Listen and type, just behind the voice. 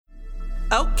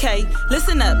Okay,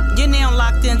 listen up. You're now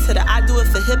locked into the I Do It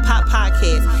for Hip Hop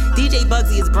podcast. DJ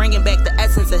Bugsy is bringing back the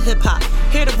essence of hip hop.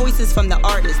 Hear the voices from the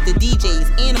artists, the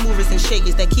DJs, and the movers and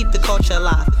shakers that keep the culture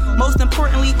alive. Most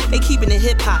importantly, they keeping it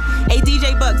hip hop. Hey,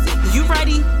 DJ Bugsy, you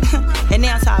ready? And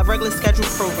now to our regular scheduled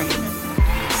program.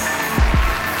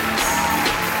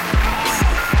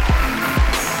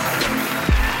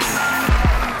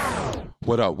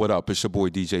 What up? It's your boy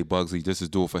DJ Bugsy. This is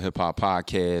Do It for Hip Hop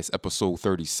Podcast, episode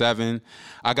 37.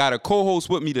 I got a co-host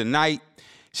with me tonight.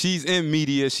 She's in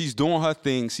media. She's doing her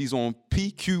thing. She's on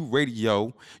PQ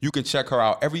Radio. You can check her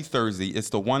out every Thursday. It's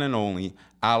the one and only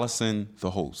Allison,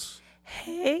 the host.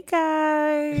 Hey,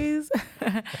 guys.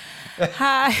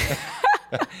 Hi.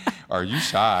 Are you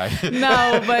shy?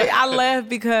 No, but I laugh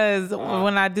because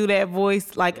when I do that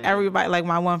voice, like everybody, like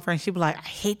my one friend, she be like, I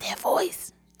hate that voice.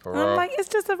 I'm like, it's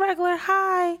just a regular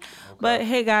hi. Okay. But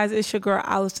hey, guys, it's your girl,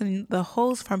 Allison, the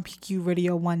host from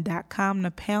PQRadio1.com,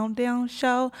 the Pound Down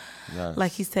Show. Yes.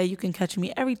 Like he said, you can catch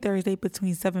me every Thursday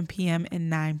between 7 p.m. and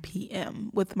 9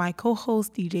 p.m. with my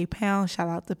co-host, DJ Pound. Shout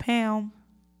out to Pound.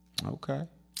 Okay.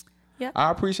 Yep.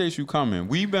 I appreciate you coming.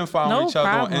 We've been following each other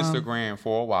on Instagram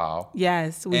for a while.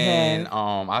 Yes, we have. And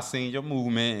I seen your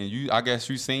movement, and I guess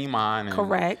you seen mine. And,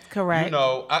 correct. You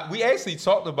know, we actually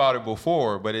talked about it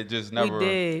before, but it just never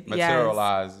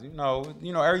materialized. Yes.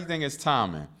 You know, everything is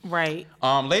timing. Right.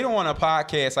 Later on in the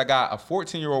podcast, I got a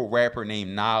 14-year-old rapper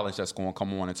named Knowledge that's going to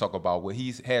come on and talk about what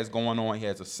he has going on. He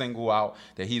has a single out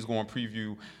that he's going to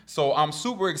preview. So I'm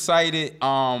super excited.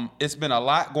 It's been a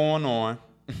lot going on.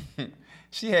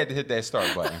 She had to hit that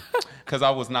start button because I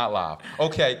was not live.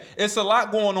 Okay, it's a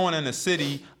lot going on in the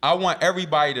city. I want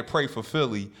everybody to pray for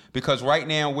Philly because right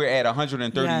now we're at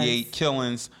 138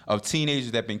 killings of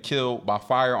teenagers that have been killed by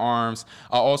firearms.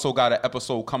 I also got an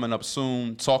episode coming up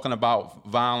soon talking about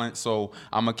violence, so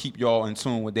I'm going to keep y'all in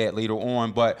tune with that later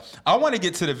on. But I want to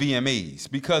get to the VMAs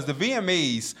because the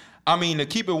VMAs, I mean, to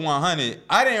keep it 100,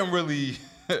 I didn't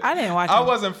watch I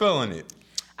wasn't feeling it.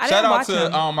 Shout out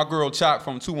to my girl Chalk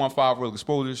from 215 Real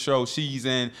Exposure Show. She's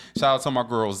in. Shout out to my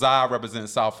girl Zai representing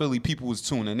South Philly. People was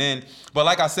tuning in. But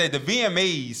like I said, the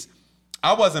VMAs,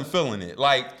 I wasn't feeling it.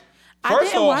 Like,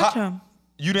 first of all, watch them.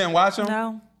 You didn't watch them?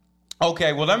 No.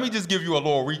 Okay, well, let me just give you a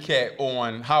little recap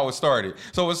on how it started.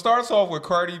 So it starts off with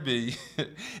Cardi B,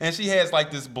 and she has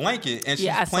like this blanket, and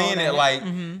she's playing it like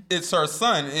it's her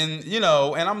son. And, you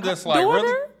know, and I'm just like, daughter?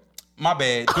 Really? My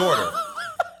bad, daughter.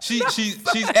 She's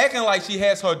acting like she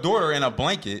has her daughter in a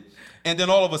blanket, and then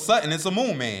all of a sudden it's a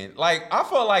Moon Man. Like, I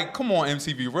felt like, come on,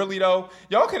 MTV, really though?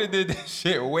 Y'all could have did this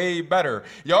shit way better.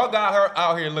 Y'all got her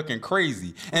out here looking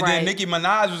crazy, and then Nicki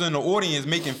Minaj was in the audience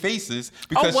making faces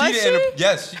because she didn't.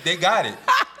 Yes, they got it.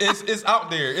 It's out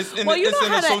there. It's in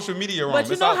the social media room. But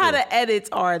you know how the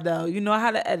edits are, though. You know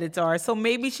how the edits are. So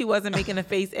maybe she wasn't making a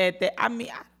face at that. I mean,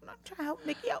 I'm trying to help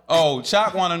Nicki out. Oh,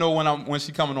 Chalk want to know when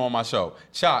she coming on my show.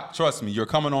 Chalk, trust me, you're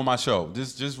coming on my show.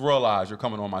 Just realize you're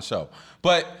coming on my show.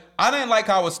 But I didn't like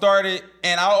how it started,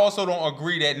 and I also don't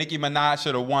agree that Nicki Minaj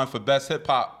should have won for best hip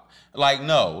hop. Like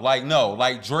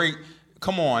Drake.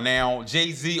 Come on now,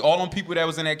 Jay-Z, all them people that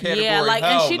was in that category. Yeah,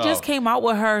 and she just came out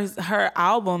with her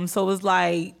album, so it was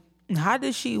like, how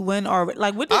did she win? Or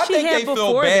like, what did she have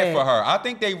before that? I think they feel bad for her. I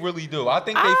think they really do. I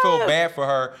think they feel bad for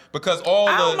her because all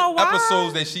the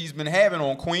episodes that she's been having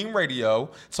on Queen Radio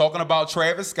talking about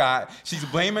Travis Scott, she's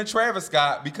blaming Travis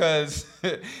Scott because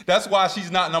that's why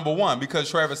she's not number one, because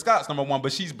Travis Scott's number one,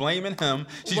 but she's blaming him.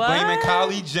 She's blaming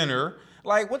Kylie Jenner.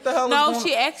 Like, what the hell is going on? No,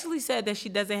 she actually said that she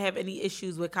doesn't have any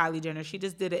issues with Kylie Jenner. She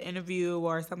just did an interview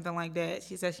or something like that.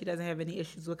 She said she doesn't have any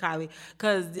issues with Kylie.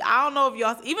 Because I don't know if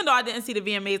y'all, even though I didn't see the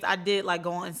VMAs, I did like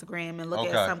go on Instagram and look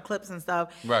at some clips and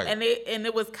stuff. Right. And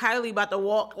it was Kylie about to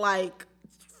walk like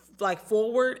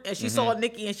forward, and she saw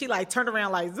Nicki, and she like turned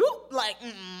around like, zoop, like,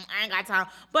 I ain't got time.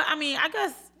 But I mean, I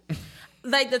guess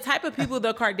like the type of people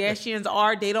the Kardashians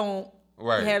are, they don't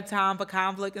have time for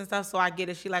conflict and stuff, so I get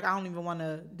it. She like, I don't even want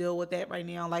to deal with that right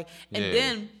now. Like, and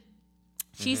then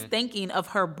she's thinking of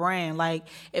her brand. Like,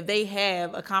 if they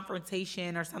have a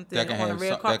confrontation or something on the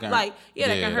red carpet, that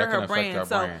can hurt her brand.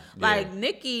 So, like,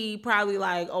 Nicki probably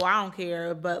like, oh, I don't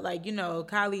care. But, like, you know,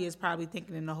 Kylie is probably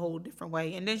thinking in a whole different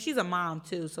way. And then she's a mom,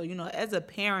 too. So, you know, as a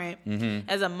parent,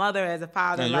 as a mother, as a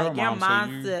father, like, your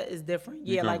mindset is different.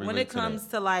 Yeah, like, when it comes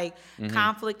to, like,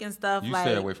 conflict and stuff, you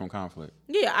stay away from conflict.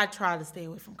 Yeah, I try to stay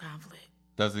away from conflict.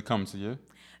 Does it come to you?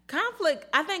 Conflict,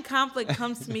 I think conflict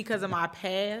comes to me because of my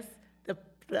past.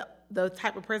 The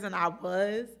type of person I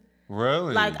was.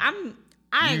 Really? Like, I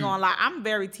ain't gonna lie, I'm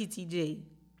very TTG.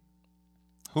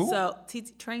 Who? So,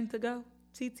 Train to Go.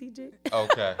 TTG.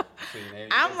 Okay. See,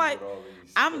 I'm like,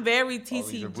 I'm very all these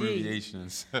TTG.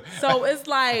 abbreviations. So it's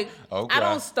like, Okay. I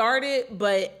don't start it,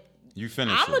 but You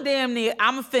finish I'm it. a damn near,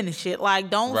 I'm going to finish it. Like,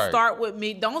 don't Right. start with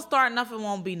me. Don't start nothing,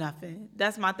 won't be nothing.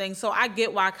 That's my thing. So I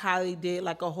get why Kylie did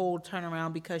like a whole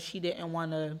turnaround because she didn't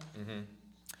want to,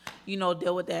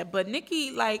 deal with that. But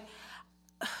Nicki, like,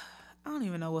 I don't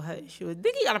even know what her issue is.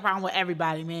 Nicki got a problem with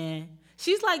everybody, man.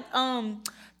 She's like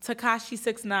Tekashi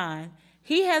 6ix9ine.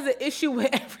 He has an issue with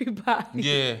everybody.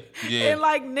 Yeah. And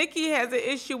like Nicki has an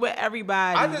issue with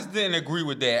everybody. I just didn't agree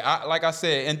with that. Like I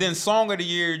said, and then Song of the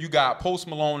Year, you got Post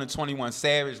Malone and 21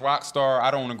 Savage, Rockstar.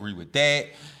 I don't agree with that.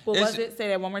 What was it? Say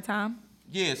that one more time.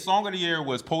 Yeah, Song of the Year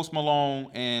was Post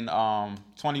Malone and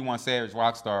 21 Savage,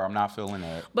 Rockstar. I'm not feeling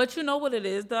that. But you know what it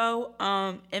is though?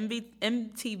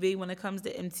 MTV, when it comes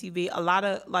to MTV, a lot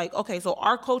of like, okay, so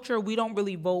our culture, we don't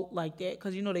really vote like that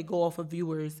because they go off of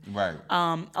viewers. Right.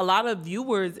 A lot of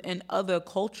viewers in other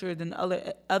cultures and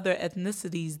other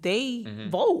ethnicities, they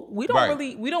vote. We don't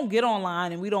Right. we don't get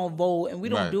online and we don't vote and we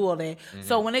don't Right. do all that.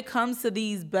 So when it comes to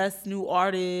these best new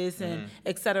artists and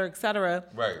et cetera,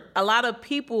 Right. a lot of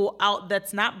people out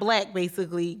that's not black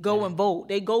basically go and vote.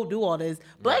 They go do all this.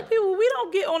 Black Right. people, we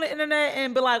don't get on the internet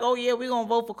and be like, oh yeah, we're gonna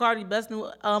vote for Cardi, best new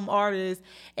artist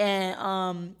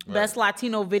and best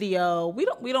Latino video. We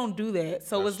don't do that.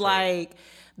 So That's it's true. like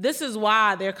this is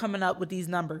why they're coming up with these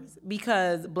numbers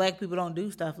because black people don't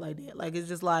do stuff like that. Like it's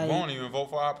just like We won't even vote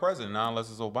for our president now unless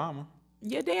it's Obama.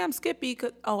 yeah, damn Skippy.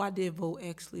 I did vote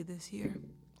actually this year.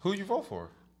 Who you vote for?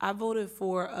 I voted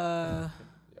for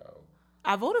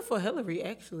I voted for Hillary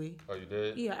actually. Oh, you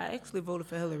did? Yeah, I actually voted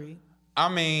for Hillary. I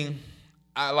mean,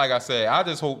 like I said, I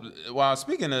just hope, while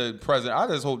speaking of president, I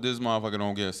just hope this motherfucker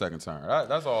don't get a second term.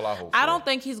 That's all I hope for. I don't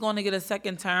think he's going to get a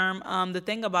second term. The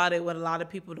thing about it, what a lot of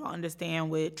people don't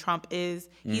understand with Trump is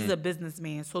he's a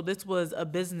businessman. So this was a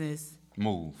business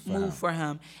move for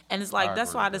him. And it's like, I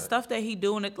that's agree why with the that. stuff that he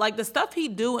do, and like the stuff he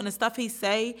do and the stuff he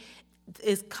say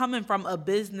is coming from a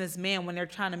businessman when they're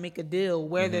trying to make a deal,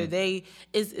 whether they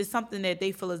is something that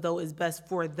they feel as though is best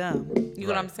for them. You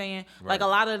know what I'm Right. saying? Right. Like a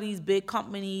lot of these big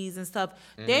companies and stuff,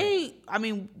 they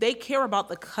care about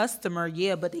the customer,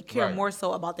 yeah, but they care Right. more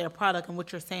so about their product and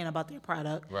what you're saying about their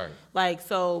product. Right. Like,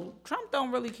 so Trump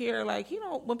don't really care. Like,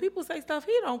 when people say stuff,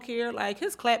 he don't care. Like,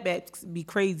 his clapbacks be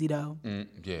crazy though.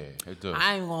 Yeah, it does.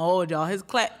 I ain't gonna hold y'all. His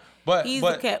he's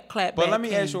a clapback. But let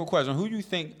me ask king. you a question. Who do you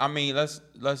think? I mean,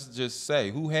 let's just say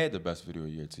who had the best video of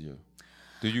the year to you?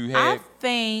 Do you I have?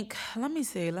 think. Let me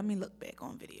see. Let me look back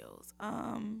on videos.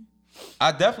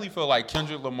 I definitely feel like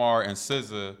Kendrick Lamar and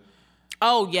SZA.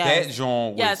 Oh yes. That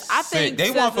joint was Yes, I sick. think They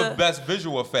won for SZA best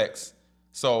visual effects.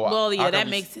 So Well, yeah, I that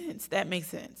could makes sense. That makes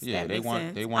sense. Yeah, That they makes won-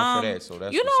 sense. they won for that, so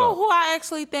that's you what's know up. who I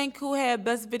actually think who had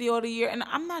best video of the year, and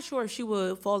I'm not sure if she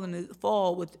would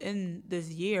fall within this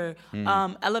year.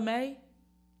 LMA.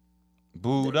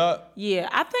 booed up. Yeah,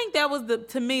 I think that was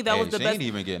to me that was the she best ain't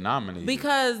even get nominated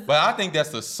because But I think that's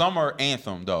the summer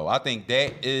anthem, though. I think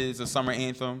that is a summer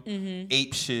anthem. Mm-hmm.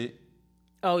 Ape shit.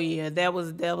 oh yeah, that was.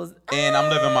 And I'm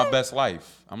living my best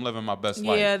life. I'm living my best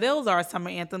life. Yeah, those are summer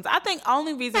anthems. I think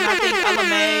only reason I think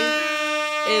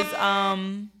LMA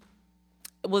is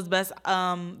was best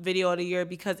video of the year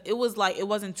because it was like it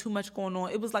wasn't too much going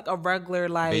on. It was like a regular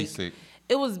like Basic.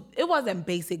 It wasn't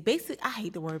basic. Basic. I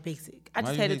hate the word basic. I Why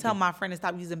just you had to hate tell the- my friend to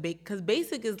stop using basic because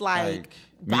basic is like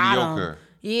mediocre. bottom.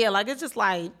 Yeah, like it's just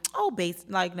like basic.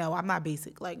 Like no, I'm not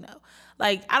basic. Like no,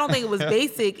 like I don't think it was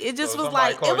basic. It just So was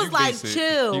somebody like call it was you like basic,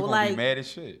 chill. You gonna like be mad as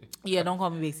shit. yeah, don't call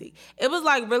me basic. It was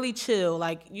like really chill.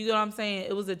 Like you know what I'm saying?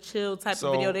 It was a chill type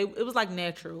So- of video. It was like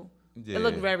natural. Yeah. It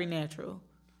looked very natural.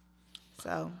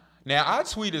 So Now I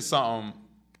tweeted something.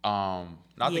 Not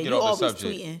yeah, to get you off the always subject.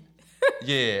 tweeting.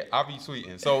 Yeah, I'll be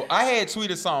tweeting. So I had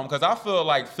tweeted something because I feel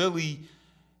like Philly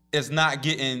is not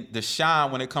getting the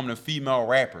shine when it comes to female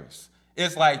rappers.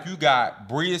 It's like you got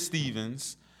Bria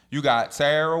Stevens, you got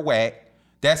Tara Wack.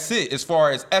 That's it as far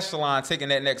as Echelon taking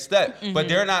that next step. But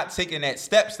they're not taking that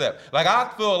step. Like I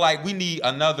feel like we need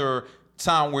another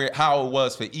time where how it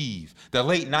was for Eve, the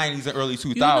late 90s and early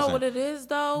 2000s. You know what it is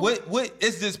though? What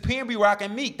is this PNB Rock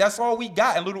and Meek? That's all we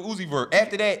got in Little Uzi Vert.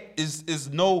 After that is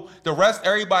no the rest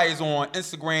everybody's on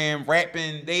Instagram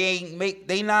rapping.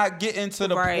 They not getting to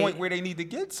the Right. point where they need to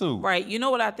get to. Right. You know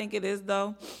what I think it is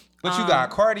though? But you got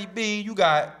Cardi B, you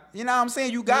got you know what I'm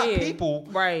saying? You got Yeah, people.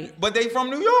 right. But they from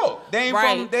New York. They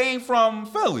ain't from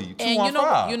Philly. And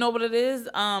 215. you know what it is?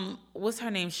 What's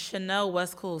her name? Chanel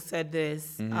Westcool said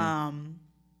this.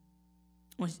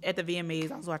 At the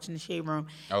VMAs, I was watching the Shade Room.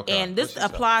 Okay. And this What'd she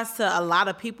say? applies to a lot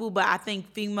of people, but I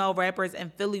think female rappers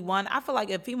and Philly one. I feel like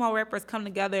if female rappers come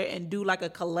together and do like a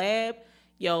collab,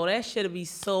 Yo, that shit'll be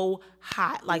so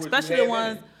hot. Like, Who would you especially the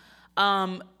have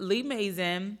ones, Lee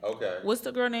Mazin. Okay. What's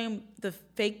the girl name? The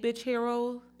fake bitch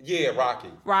hero? Yeah, Rocky.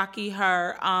 Rocky,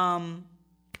 her,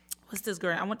 what's this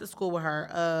girl? I went to school with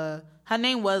her. Her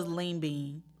name was Lean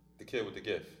Bean. The kid with the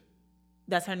gift.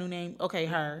 That's her new name? Okay,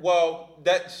 her. Well,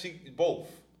 she used both.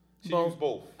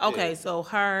 Okay, Yeah. so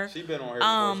her. She been on here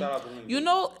before. Shout out to Lean You Bean.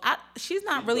 know, she's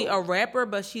not really dope. a rapper,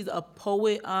 but she's a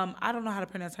poet. I don't know how to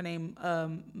pronounce her name.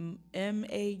 Mauii.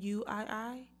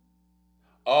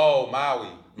 Oh, Maui.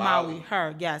 Maui.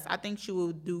 Her. Yes, I think she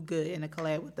will do good in a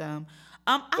collab with them.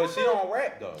 But she don't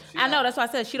rap though. I know, that's why I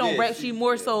said she don't rap. She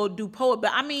more so do poet.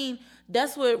 But I mean,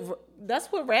 that's what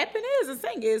rapping is and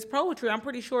singing is poetry. I'm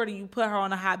pretty sure that you put her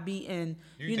on a hot beat and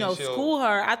you know school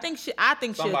her. I think she'll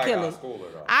kill it. School her,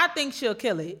 though. I think she'll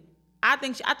kill it. I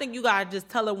think you gotta just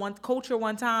tell her coach her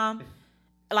one time,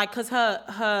 like, cause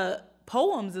her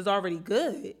poems is already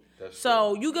good.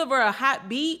 So you give her a hot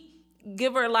beat,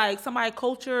 give her like somebody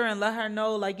coach her and let her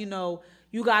know, like, you know,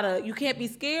 you can't be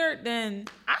scared. Then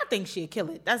I think she'll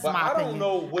kill it. That's my opinion. I don't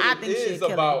know what it is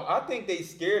about. I think they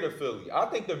scared of Philly. I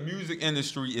think the music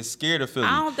industry is scared of Philly.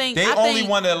 They only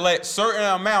want to let certain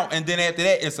amount, and then after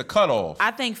that, it's a cutoff.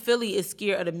 I think Philly is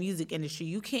scared of the music industry.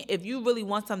 You can't, if you really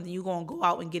want something, you gonna go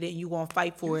out and get it, and you gonna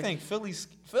fight for it. You think Philly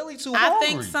too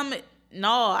hungry?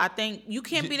 I think you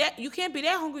can't be that. You can't be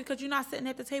that hungry because you're not sitting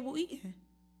at the table eating.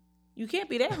 You can't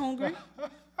be that hungry.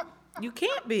 You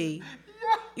can't be.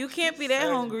 You can't be that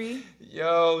hungry.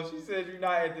 Yo, she said you're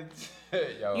not at the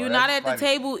you're not at the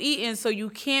table eating, so you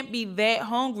can't be that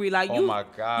hungry. Like, oh my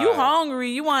God. You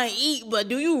hungry, you want to eat, but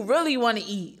do you really want to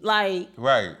eat? Like,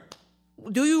 right.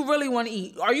 Do you really want to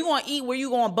eat? Are you going to eat where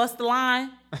you going to bust the line?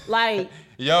 Like,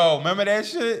 yo, remember that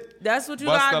shit? That's what you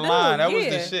got to do. Bust the line. That was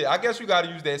the shit. I guess you got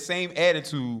to use that same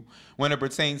attitude when it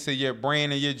pertains to your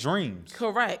brand and your dreams.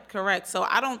 Correct. So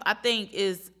I think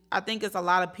it's a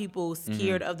lot of people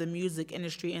scared of the music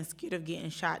industry and scared of getting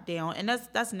shot down. And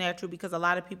that's natural because a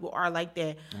lot of people are like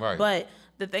that. Right. But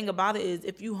the thing about it is,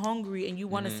 if you hungry and you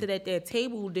want to sit at their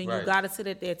table, then you got to sit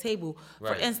at their table.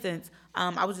 Right. For instance,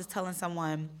 I was just telling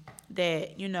someone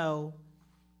that, you know,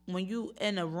 when you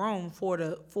in a room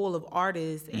full of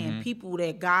artists and people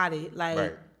that got it,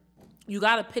 like, you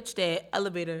got to pitch that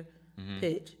elevator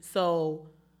pitch. So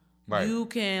you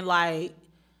can, like...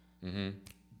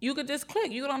 You could just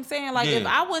click. You know what I'm saying? Like, if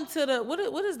I went to the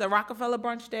what is the Rockefeller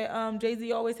brunch that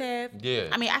Jay-Z always have? Yeah.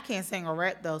 I mean, I can't sing or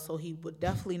rap though, so he would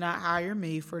definitely not hire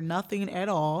me for nothing at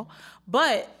all.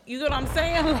 But you know what I'm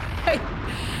saying? Like,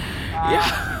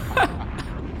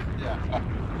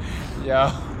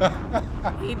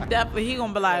 he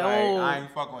gonna be like, oh, I ain't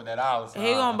fucking with that house.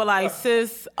 He gonna be like,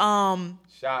 sis,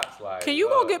 shots like, can you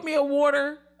go get me a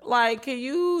water? Like, can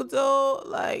you do,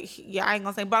 like, yeah, I ain't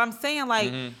gonna say, but I'm saying,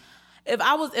 like,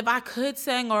 if I could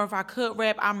sing or if I could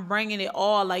rap, I'm bringing it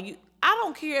all. Like, I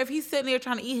don't care if he's sitting there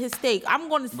trying to eat his steak. I'm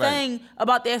going to sing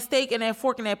about that steak and that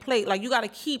fork and that plate. Like, you got to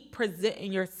keep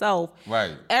presenting yourself.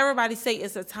 Right. Everybody say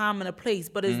it's a time and a place,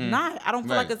 but it's not. I don't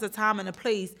feel like it's a time and a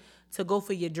place to go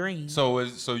for your dreams. So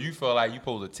you feel like you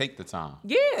supposed to take the time?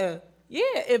 Yeah.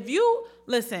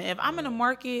 If I'm in the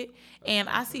market and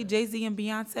I see Jay-Z and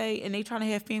Beyonce and they trying to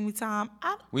have family time,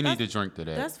 we need to drink to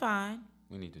that. That's fine.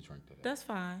 We need to drink to that. That's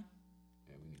fine.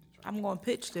 I'm going to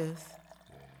pitch this.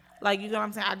 Like, you know what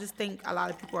I'm saying? I just think a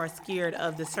lot of people are scared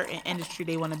of the certain industry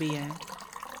they want to be in.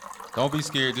 Don't be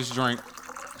scared. Just drink.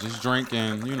 Just drink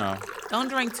and, you know. Don't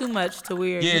drink too much to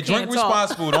where you can't drink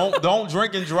responsible. Don't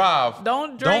drink and drive.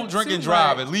 Don't drink and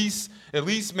drive. At least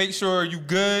make sure you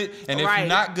good. And if you're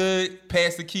not good,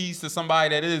 pass the keys to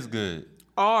somebody that is good.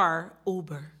 Or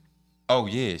Uber. Oh,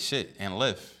 yeah. Shit. And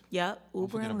Lyft. Yep.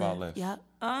 Uber and Lyft. Yep.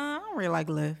 I don't really like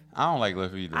Lyft. I don't like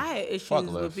Lyft either. I had issues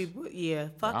with people. Yeah,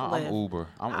 fuck Lyft. I'm Uber.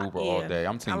 I'm Uber all day.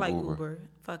 I'm team Uber. I like Uber.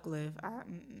 Fuck Lyft.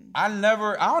 I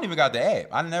don't even got the app.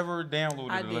 I never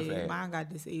downloaded the Lyft app. Mine got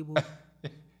disabled.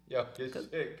 Yo, this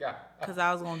shit got... Because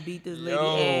I was going to beat this lady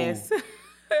ass.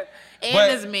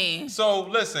 And this man. So,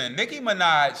 listen. Nicki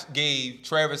Minaj gave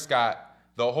Travis Scott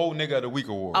the whole Nigga of the Week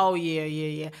award. Oh,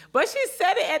 yeah. But she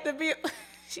said it at the video.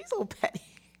 She's so petty.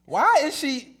 Why is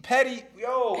she petty?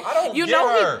 Yo, I don't get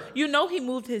her. You know he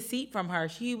moved his seat from her.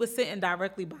 She was sitting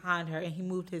directly behind her, and he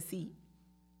moved his seat.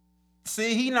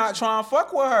 See, he not trying to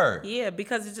fuck with her. Yeah,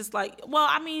 because it's just like, well,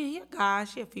 I mean, he a guy,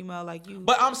 she a female like you.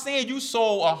 But I'm saying you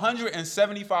sold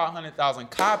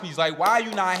 175,000 copies. Like, why are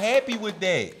you not happy with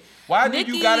that? Why do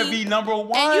you gotta be number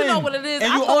one? And you know what it is.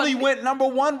 And you only went number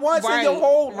one once in your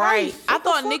whole life. I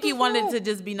thought Nicki wanted to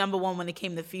just be number one when it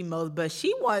came to females, but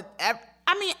she won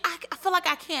I mean, I feel like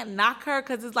I can't knock her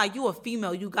because it's like you a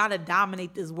female, you gotta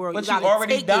dominate this world. But you gotta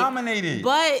already take dominated. It.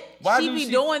 But Why she do be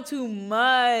she- doing too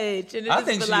much. And I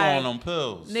think she like, on them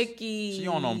pills. Nikki, She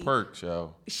on them perks,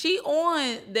 yo. She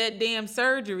on that damn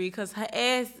surgery because her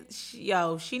ass,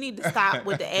 she need to stop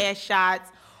with the ass shots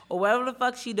or whatever the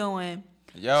fuck she doing.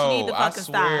 Yo, she need to I fucking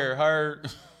swear, stop. her,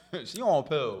 she on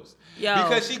pills. Yo.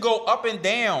 Because she go up and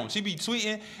down. She be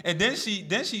tweeting, and then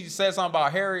she said something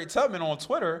about Harriet Tubman on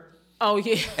Twitter. Oh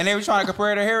yeah. And they were trying to compare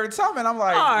her to Harriet Tubman. I'm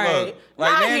like, All look, right.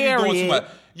 like, Not man, you doing too Harriet.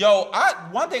 much. Yo,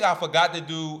 one thing I forgot to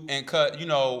do and cut,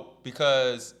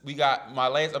 because my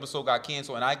last episode got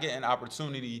canceled, and I get an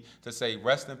opportunity to say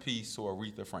rest in peace to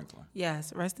Aretha Franklin.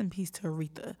 Yes, rest in peace to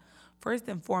Aretha. First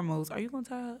and foremost, are you gonna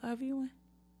tell her viewing?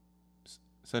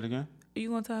 Say it again. Are you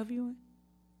gonna tell her viewing?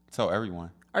 Tell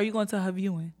everyone. Are you gonna tell her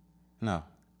viewing? No.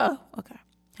 Oh, okay.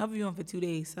 Her viewing for 2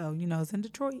 days, so it's in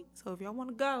Detroit. So if y'all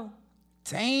wanna go,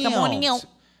 Damn. come on in.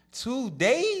 2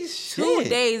 days? 2 Shit.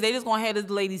 days, they just gonna have this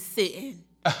lady sitting.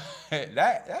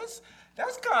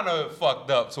 That's kind of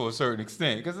fucked up to a certain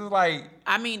extent, because it's like,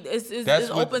 I mean, it's That's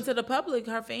what- open to the public,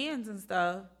 her fans and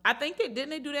stuff. I think didn't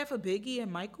they do that for Biggie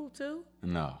and Michael too?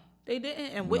 no. They didn't,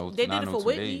 and No, they did not it no for 2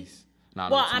 Whitney. days. Not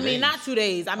Well, no 2 I mean, days. not 2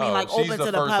 days. I mean, Oh, like she's open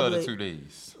to the first public. of the 2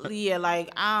 days. Yeah, like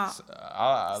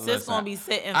sis Listen, gonna be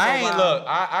sitting. For I a ain't while. look.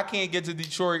 I can't get to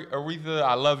Detroit, Aretha.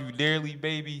 I love you dearly,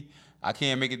 baby. I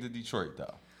can't make it to Detroit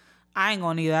though. I ain't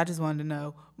gonna either. I just wanted to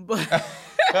know, but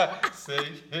See,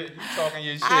 you talking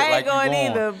your shit I ain't like you going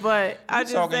going. either. But I You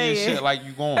just talking your saying. shit like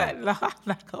you going. No, I'm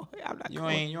not going. I'm not You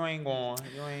going. ain't going.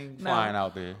 You ain't No. flying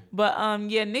out there. But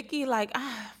yeah, Nikki, like,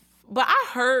 but I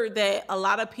heard that a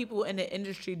lot of people in the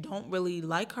industry don't really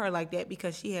like her like that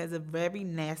because she has a very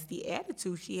nasty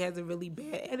attitude. She has a really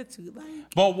bad attitude,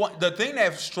 like. But the thing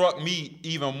that struck me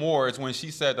even more is when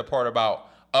she said the part about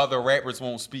other rappers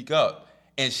won't speak up,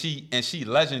 and she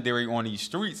legendary on these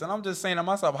streets, and I'm just saying to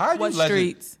myself, how you What legendary?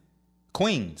 streets?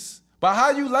 Queens, but how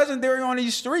you legendary on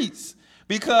these streets?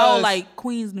 Because Oh, like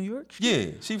Queens, New York. yeah,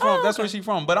 she from Oh, that's okay. where she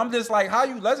from. But I'm just like, how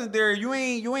you legendary? You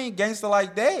ain't gangster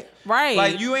like that, Right.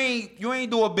 Like you ain't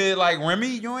do a bit like Remy.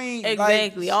 You ain't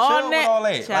Exactly. Like, all chill with that, all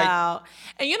that. child.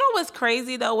 And you know what's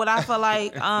crazy though? What I feel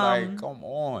like, Like come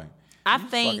on, I You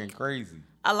think fucking crazy.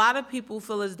 a lot of people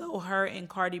feel as though her and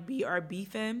Cardi B are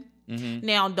beefing. Mm-hmm.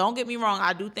 Now, don't get me wrong.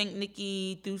 I do think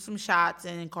Nicki threw some shots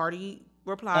and Cardi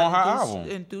replied On her and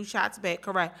album. and threw shots back.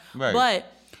 Correct. Right. But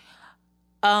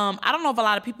I don't know if a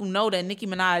lot of people know that Nicki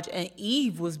Minaj and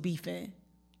Eve was beefing.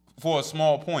 For a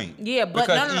small point. Yeah, but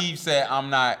because no. Eve said I'm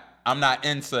not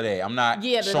into that. I'm not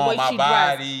Yeah, the showing way my she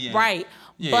body. dressed. And, Right.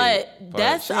 Yeah, but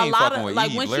that's she a ain't lot fucking of with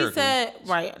like Eve when lyrically. she said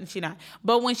right, she not.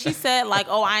 But when she said like,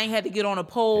 "Oh, I ain't had to get on a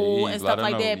pole Hey, and Eve, let stuff her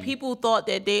like know, that,"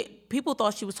 Eve. people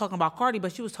thought she was talking about Cardi,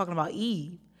 but she was talking about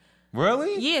Eve.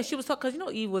 Really? Yeah, she was talking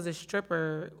because Eve was a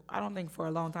stripper. I don't think for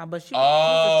a long time, but she Oh,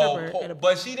 was a stripper. At a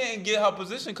but she didn't get her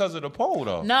position because of the pole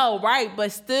though. no, right,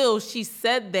 but still, she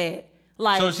said that.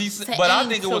 Like, So but I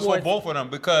think it was for both of them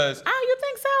because Oh, you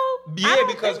think so? I yeah, don't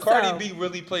because think Cardi so. B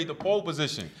really played the pole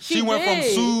position. She She went from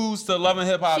did. Suze to Love and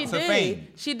Hip Hop She to did. Fame.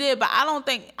 She did, but I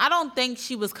don't think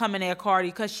she was coming at Cardi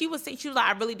because she was like,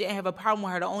 I really didn't have a problem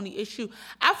with her. The only issue,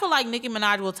 I feel like Nicki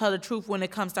Minaj will tell the truth when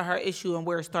it comes to her issue and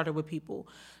where it started with people.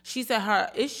 She said her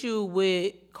issue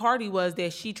with Cardi was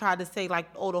that she tried to say like,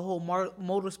 oh, the whole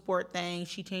motorsport thing.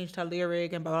 She changed her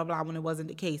lyric and blah blah blah when it wasn't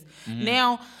the case. Mm-hmm.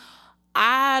 Now,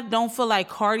 I don't feel like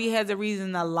Cardi has a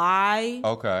reason to lie.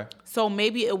 Okay. So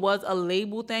maybe it was a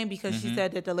label thing because she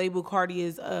said that the label Cardi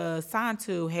is signed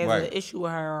to has Right. an issue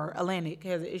with her, or Atlantic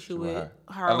has an issue with her.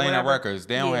 or Atlanta whatever. Records,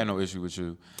 they don't Yeah. have no issue with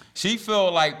you. She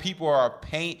feel like people are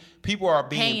being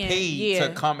Paying, paid yeah.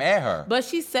 to come at her. But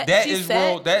she said That she is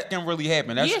said, real. That can really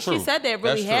happen. That's yeah, true. she said that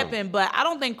really That's true. happened. But I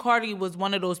don't think Cardi was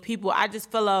one of those people. I just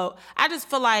feel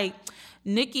like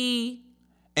Nicki.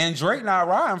 And Drake not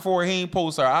riding for her. He ain't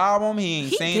post her album. He ain't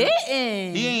He saying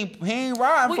didn't. He ain't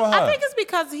riding for her. I think it's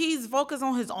because he's focused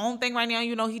on his own thing right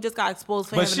now. He just got exposed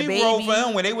for But having she a baby. wrote for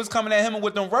him when they was coming at him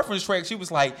with them reference tracks. She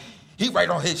was like, he write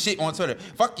all his shit on Twitter.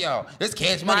 Fuck y'all. This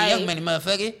Cash Money, Right. Young Money,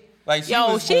 motherfucker. Like she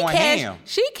Yo, was going ham.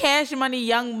 she Cash Money,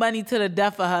 Young Money to the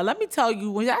death of her. Let me tell you,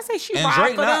 when I say she And ride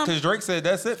Drake for not, them, because Drake said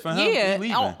that's it for him. yeah. He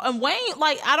leaving. And Wayne,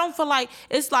 like, I don't feel like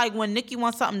it's like when Nicki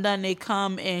wants something done, they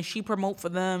come and she promote for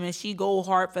them and she go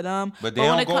hard for them. But they when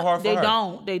don't it go hard for they her.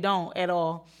 don't. They don't at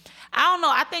all. I don't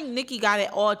know. I think Nicki got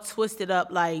it all twisted up.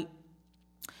 Like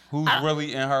who's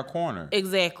really in her corner.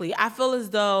 Exactly. I feel as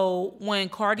though when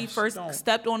Cardi first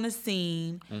stepped on the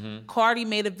scene, Cardi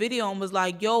made a video and was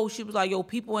like, she was like,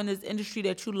 people in this industry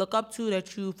that you look up to,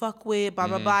 that you fuck with, blah,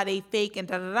 blah, blah, they fake and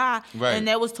da-da-da. Right. And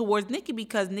that was towards Nicki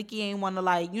because Nicki ain't want to,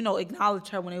 like, acknowledge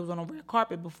her when they was on the red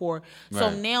carpet before. So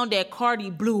now that Cardi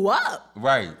blew up,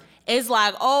 right, it's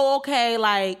like, okay,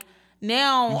 like,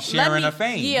 now you sharing her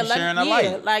fame, you sharing her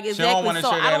light. Like exactly. She don't want to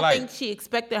share that light. I don't think she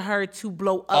expected her to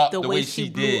blow up the way she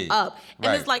blew up.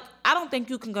 And it's like, I don't think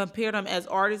you can compare them as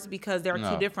artists because they're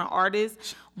two different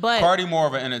artists. But Cardi more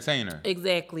of an entertainer,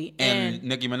 exactly, and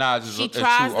Nicki Minaj is a true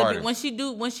artist.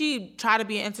 When she tried to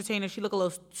be an entertainer, she looked a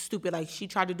little stupid. Like she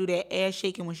tried to do that ass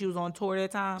shaking when she was on tour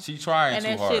that time. She trying and too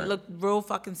hard, and that shit looked real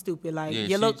fucking stupid. Like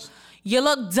you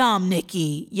look dumb,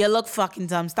 Nicki. You look fucking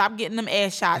dumb. Stop getting them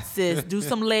ass shots, sis. Do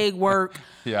some leg work.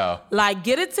 Yeah. Like,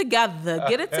 get it together.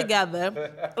 Get it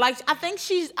together. Like, I think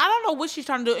I don't know what she's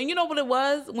trying to do. And you know what it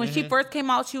was? When she first came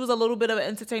out, she was a little bit of an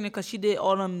entertainer because she did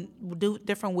all them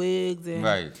different wigs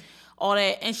and all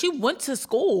that. And she went to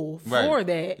school for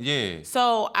that. Yeah.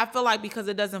 So, I feel like because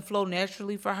it doesn't flow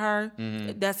naturally for her,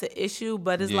 that's an issue.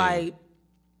 But it's like...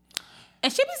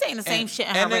 And she be saying the same shit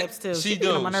in her raps too. She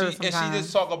do. And she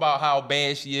just talk about how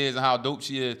bad she is and how dope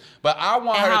she is. But I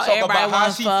want her to talk about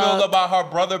how she feel about her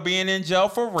brother being in jail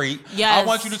for rape. Yes. I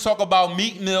want you to talk about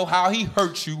Meek Mill, how he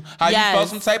hurt you, how you felt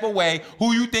some type of way,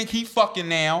 who you think he fucking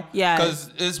now. Yeah.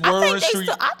 Because it's word on the street.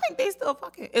 I think they still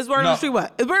fucking. It's word on the street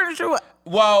what? It's word on the street what?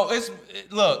 Well,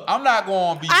 look, I'm not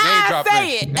going to be name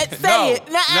dropping. Say it.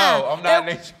 No, I'm not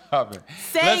name dropping.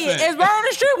 Say it. It's word on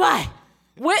the street what?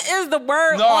 What is the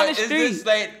word on the street? No, it's just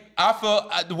like, I feel,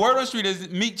 the word on the street is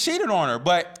Meek cheated on her,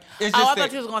 but it's just I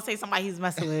thought you was going to say somebody he's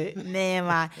messing with. Never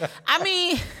mind. I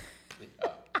mean...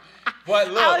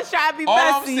 But look, I was trying to be messy.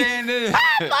 All I'm saying is...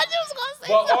 I thought you was going to say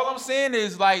something. All I'm saying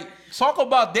is, like, talk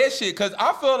about that shit, because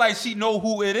I feel like she know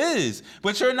who it is,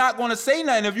 but you're not going to say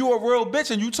nothing. If you a real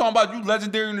bitch and you talking about you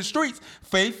legendary in the streets,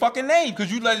 fake fucking name,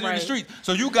 because you legendary in the streets.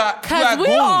 So you got Because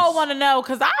we all want to know,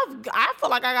 because I feel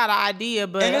like I got an idea,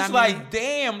 but... And it's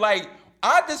damn, like...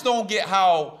 I just don't get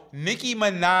how Nicki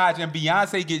Minaj and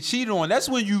Beyonce get cheated on. That's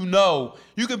when you know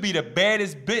you can be the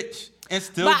baddest bitch and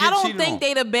still get cheated on. But I don't think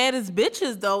they the baddest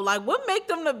bitches, though. Like, what make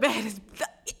them the baddest...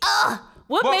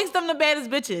 What makes them the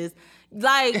baddest bitches?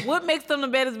 Like, what makes them the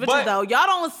baddest bitches, though?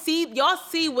 Y'all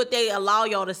see what they allow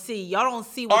y'all to see. Y'all don't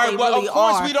see what they really are. Of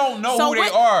course, we don't know who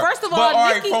they are. First of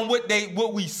all, Nicki, from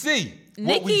what we see.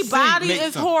 Nicki body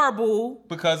is horrible.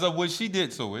 Because of what she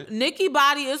did to it. Nicki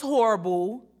body is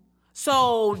horrible.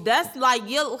 So that's like,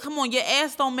 come on, your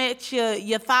ass don't match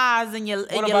your thighs and your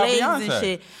legs Beyonce? And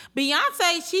shit.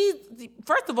 Beyonce,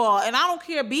 first of all, and I don't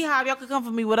care, Beehive, y'all can come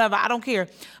for me, whatever, I don't care.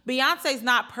 Beyonce's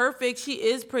not perfect. She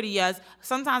is pretty, yes.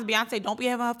 Sometimes Beyonce don't be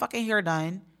having her fucking hair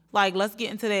done. Like, let's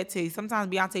get into that too. Sometimes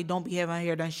Beyonce don't be having her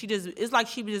hair done. It's like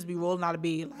she just be rolling out of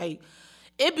bed. Like,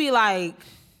 it be like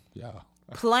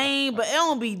plain, but it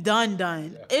don't be done.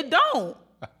 Yeah. It don't.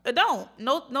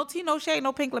 No tea, no shade,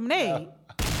 no pink lemonade. Yeah.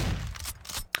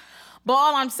 But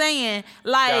all I'm saying,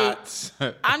 like,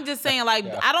 I'm just saying, like,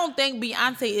 I don't think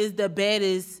Beyonce is the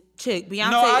baddest chick.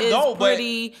 Beyonce is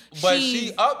pretty. But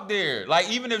she up there. Like,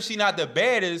 even if she not the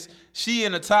baddest, she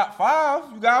in the top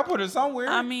 5. You gotta put her somewhere.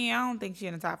 I mean, I don't think she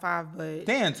in the top 5, but...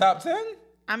 Damn, top 10?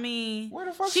 I mean... Where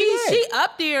the fuck she at? She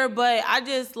up there, but I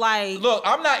just, like... Look,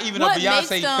 I'm not even a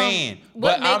Beyonce fan,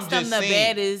 but I'm just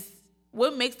saying...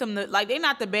 What makes them the... Like, they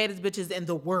not the baddest bitches in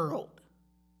the world.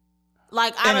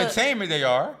 Like, entertainment, they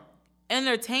are.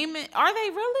 Entertainment? Are they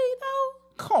really though?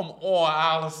 Come on,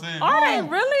 Allison. Are they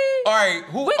really? All right,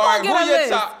 who are your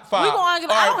top 5? I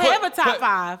don't have a top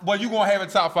 5. Well, you gonna have a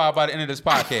top 5 by the end of this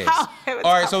podcast. All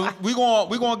right, so we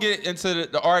gonna get into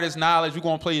the artist knowledge. We're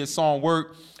gonna play your song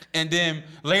 "Work," and then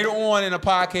later on in the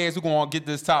podcast, we're gonna get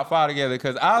this top 5 together.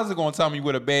 Because Allison gonna tell me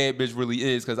what a bad bitch really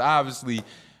is. Because obviously,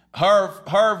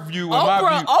 her view and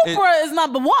my view. Oprah is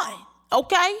number 1.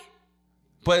 Okay.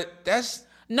 But that's.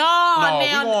 No,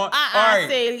 now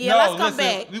let's come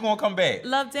back. We're gonna come back.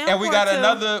 Love Down. And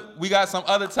we got some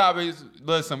other topics.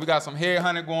 Listen, we got some hair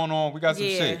hunting going on. We got some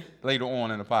shit later on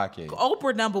in the podcast.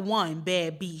 Oprah number 1,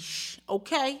 bad bitch.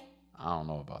 Okay. I don't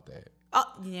know about that.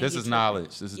 This is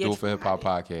knowledge. This is Do It For Hip Hop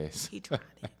podcast. He tried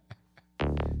it.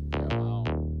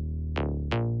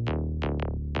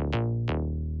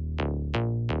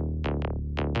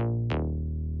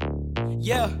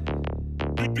 Yeah.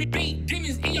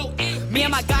 Me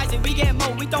and my guys, and we getting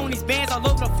more. We throwing these bands all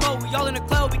over the floor. We all in the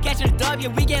club, we catching the W.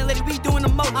 We getting lit, we doing the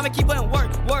most. I'ma keep putting work.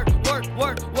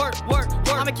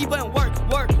 I'ma keep putting work.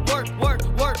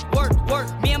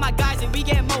 Me and my guys, and we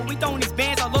getting more. We throwing these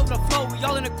bands all over the floor. We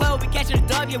all in the club, we catching the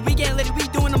W. We getting lit, we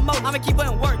doing the most. I'ma keep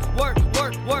putting work.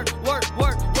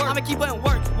 I'ma keep putting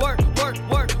work.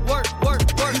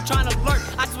 You tryna lurk,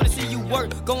 I just wanna see you work.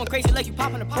 Going crazy like you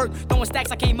popping a perk. Throwing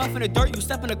stacks, I came up in the dirt. You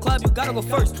step in the club, you gotta go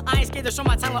first. I ain't scared to show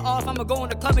my talent off. I'ma go in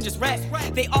the club and just rap.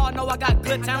 They all know I got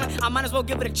good talent. I might as well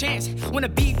give it a chance. When the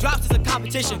beat drops, it's a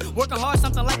competition. Working hard,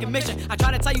 something like a mission. I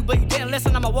try to tell you, but you didn't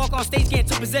listen. I'ma walk on stage, get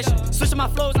into position. Switching my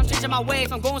flows, I'm changing my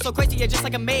ways. I'm going so crazy, yeah, just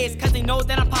like a maze. Cause they know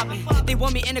that I'm popping. They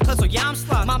want me in the club, so yeah, I'm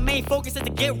slow. My main focus is to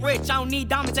get rich. I don't need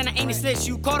diamonds and I ain't a snitch.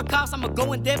 You call the cops, I'ma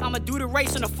go and dip. I'ma do the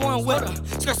race in a foreign whip.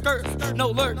 Skirt, no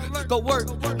lurk. Go work,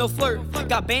 no flirt.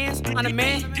 Got bands, I'm the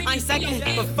man. I ain't second,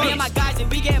 but first. Me and my guys, and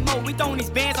we getting more. We throwing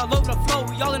these bands all over the floor.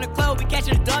 We all in the club, we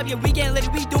catching the W. We getting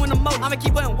lit, we doing the most. I'ma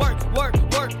keep putting work. I'ma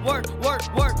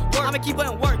keep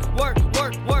putting work.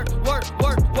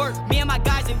 Me and my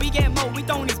guys, and we getting more. We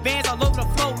throwing these bands all over the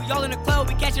floor. We all in the club,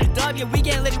 we catching the W. We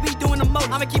getting lit, we doing the most.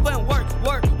 I'ma keep putting work.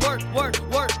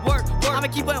 I'ma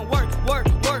keep putting work.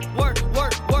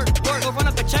 Go run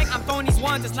up a check, I'm throwing these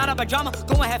ones. It's not about drama,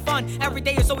 go and have fun. Every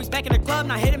day is always back in the club.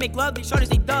 Not here to make love, these shorties,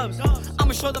 they dubs.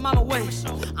 I'ma show them I'ma win.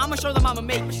 I'ma show them I'ma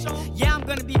make it. Yeah, I'm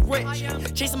gonna be rich.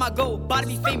 Chasing my goal, about to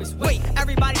be famous. Wait,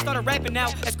 everybody started rapping now.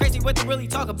 It's crazy what they really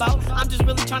talk about. I'm just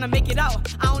really trying to make it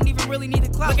out. I don't even really need the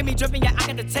clout. Look at me dripping, yeah, I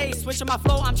got the taste. Switching my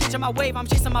flow, I'm changing my wave. I'm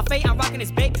chasing my fate, I'm rocking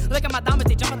this babe. Look at my diamonds,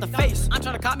 they jump out the face. I'm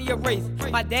trying to cop me a wraith.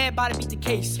 My dad about to beat the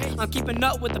case. I'm keeping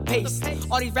up with the pace.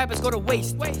 All these rappers go to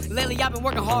waste. Lately, I've been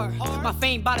working hard. My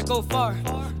fame about to go far.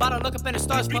 About to look up in the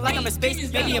stars, but like I'm in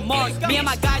space, maybe in Mars. Me and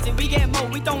my guys, and we getting more.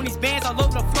 We throwing these bands all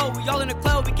over the floor. We all in the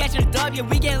club, we catching the W.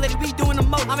 We getting lit, we doing the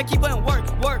most. I'ma keep putting work.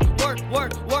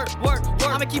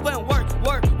 I'ma keep putting work.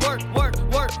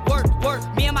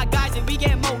 Me and my guys, and we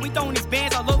getting more. We throwing these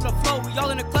bands all over the floor. We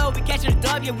all in the club, we catching the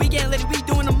W. We getting lit, we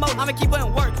doing the most. I'ma keep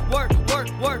putting work.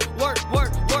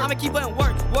 I'ma keep putting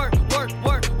work.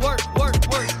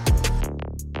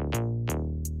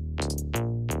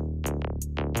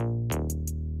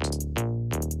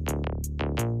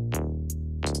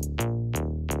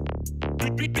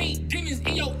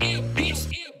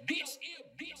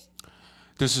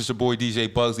 This is your boy DJ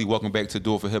Bugzy. Welcome back to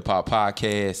Do It for Hip Hop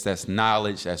Podcast. That's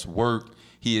knowledge, that's work.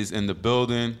 He is in the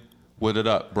building. What it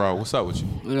up, bro? What's up with you?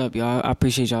 What up, y'all? I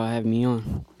appreciate y'all having me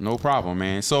on. No problem,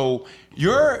 man. So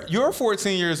you're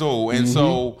 14 years old, and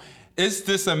so it's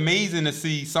just amazing to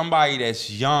see somebody that's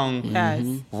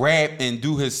young rap and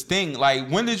do his thing. Like,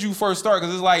 when did you first start?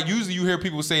 Because it's like usually you hear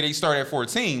people say they start at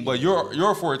 14, but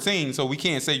you're 14, so we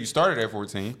can't say you started at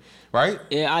 14, right?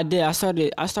 Yeah, I did. I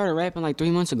started rapping like 3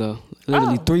 months ago.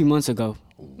 Literally 3 months ago.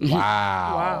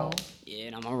 Wow. Yeah,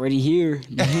 and I'm already here.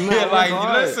 Like,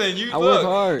 listen, you work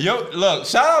hard. Look,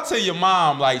 shout out to your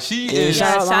mom. Like, she is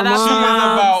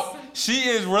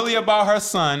really about her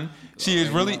son. She is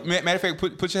really, matter of fact,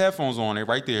 put your headphones on it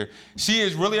right there. She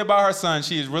is really about her son.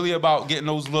 She is really about getting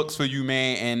those looks for you,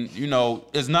 man. And, you know,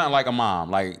 it's nothing like a mom.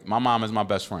 Like, my mom is my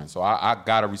best friend, so I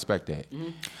got to respect that.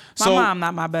 My mom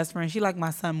not my best friend. She like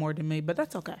my son more than me, but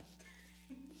that's okay.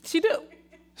 She do.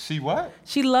 She what?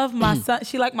 She love my son.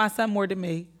 She like my son more than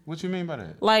me. What you mean by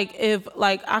that? Like, if,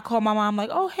 like, I call my mom, like,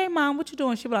 oh, hey, mom, what you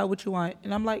doing? She be like, what you want?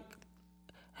 And I'm like,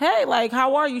 hey, like,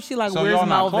 how are you? She like, so where's y'all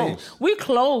not Melvin? close? We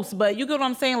close, but you get what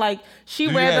I'm saying? Like, she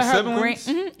Do rather you have her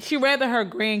siblings? she rather her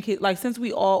grandkids. Like, since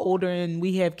we all older and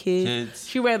we have kids,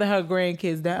 she rather her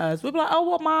grandkids than us. We be like, oh,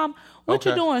 well, mom, what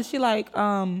you doing? She like,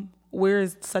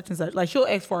 where's such and such? Like, she'll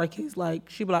ask for our kids. Like,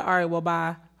 she be like, all right, well,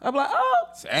 bye. I be like, oh,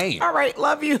 dang. All right,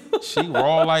 love you. She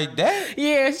raw like that?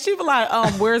 Yeah, she be like,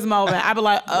 where's Melvin? I be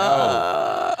like,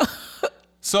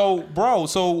 So, bro,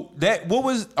 what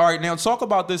was, all right, now talk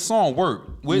about this song, Work.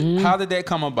 How did that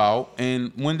come about,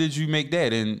 and when did you make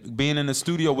that? And being in the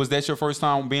studio, was that your first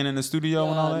time being in the studio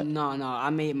and all that? No,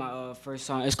 I made my first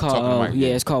song. It's called,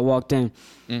 it's called Walked In.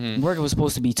 Work was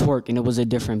supposed to be Twerk, and it was a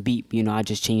different beat. You know, I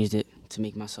just changed it to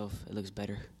make myself, it looks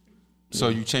better. So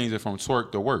you changed it from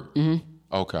Twerk to Work?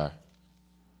 Okay.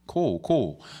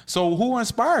 Cool. So who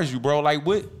inspires you, bro? Like,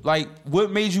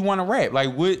 what made you want to rap?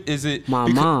 Like, what is it? My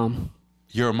mom.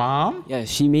 Your mom? Yeah,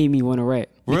 she made me want to rap.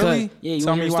 Really? Yeah, you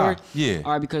Tell want to me hear a why. story? Yeah.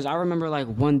 All right, because I remember like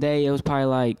one day, it was probably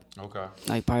like,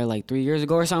 probably 3 years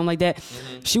ago or something like that.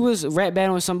 She was rap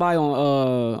battling somebody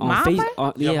on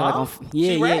Facebook.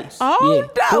 She raps? Oh, yeah,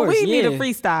 no, we need a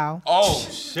freestyle. Oh,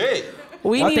 shit.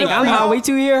 I think I'm hot. Wait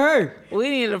till you hear her. We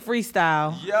need a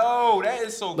freestyle. Yo, that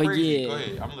is so crazy. Yeah. Go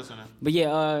ahead, I'm listening. But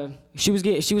yeah, she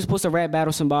was supposed to rap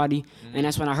battle somebody, and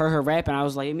that's when I heard her rap, and I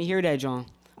was like, let me hear that, John.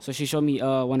 So she showed me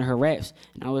one of her raps,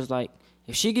 and I was like,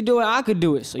 if she could do it, I could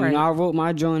do it. So you know, I wrote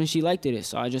my joint, and she liked it.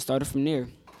 So I just started from there.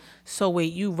 So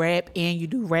wait, you rap and you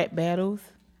do rap battles?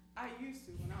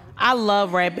 I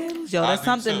love rap battles, yo. That's do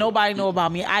something too. nobody know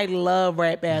about me. I love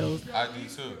rap battles. I do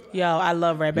too. Yo, I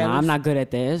love rap Nah, battles. I'm not good at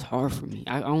that. It's hard for me.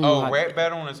 I don't know. Rap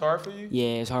battling is hard for you?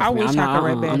 Yeah, it's hard I for me. wish I'm I not, could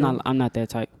rap battle. I'm not that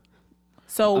type.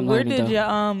 So I'm where learning, did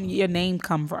though. your name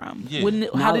come from? Yeah.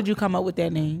 How did you come up with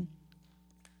that name?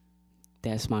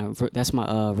 That's my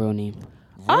real name.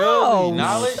 Oh,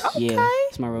 Knowledge? Yeah,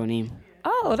 it's my real name.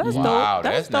 Oh, that's Wow, dope.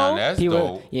 that's dope.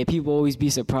 People, dope. people always be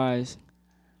surprised.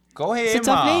 Go ahead, It's a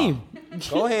tough Mom. name.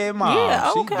 Go ahead, Mom.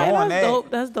 Yeah, She okay, going that's at. dope.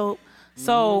 That's dope.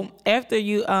 So after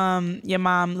you, your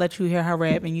mom let you hear her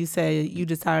rap, and you said you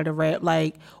decided to rap.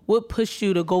 Like, what pushed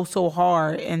you to go so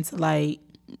hard and to like,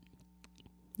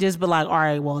 just be like, all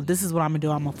right, well, this is what I'm gonna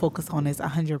do. I'm gonna focus on this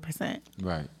 100%.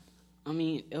 Right. I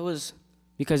mean, it was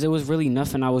because it was really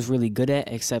nothing I was really good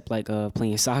at except like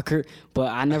playing soccer.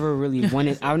 But I never really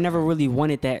wanted. I never really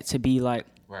wanted that to be like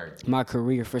Right. my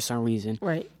career for some reason.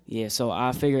 Right. Yeah, so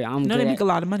I figured I'm You know good they at. make a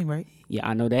lot of money, right? Yeah,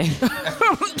 I know that.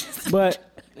 But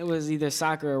it was either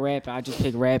soccer or rap. I just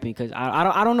picked rapping because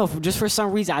I don't know. Just for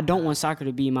some reason, I don't want soccer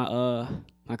to be my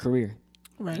my career.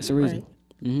 Right. That's the reason.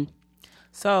 Right.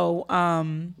 So,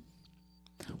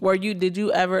 were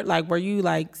you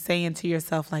like saying to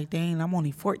yourself like, dang, I'm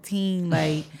only 14,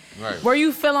 like, Right. were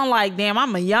you feeling like, damn,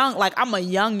 I'm a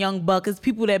young buck? It's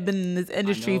people that been in this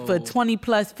industry for 20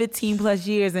 plus, 15 plus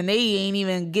years, and they ain't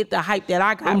even get the hype that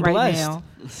I got I'm right blessed. now.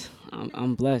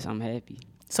 I'm blessed. I'm happy.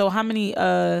 So how many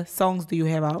songs do you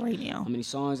have out right now? How many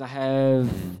songs I have?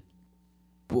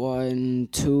 1,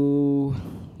 2,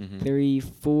 3,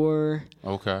 4.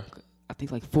 Okay. I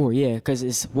think like 4. Yeah, because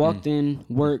it's Walked In,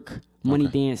 Work, Money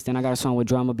Okay. Dance. Then I got a song with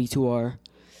Drama B2R.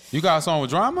 You got a song with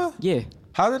Drama? Yeah.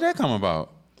 How did that come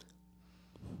about?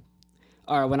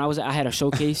 All right, when I had a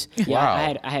showcase. Yeah,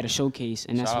 Wow. I had a showcase,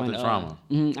 and that's Shout out when to Drama.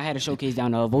 I had a showcase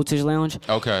down the Voltage Lounge.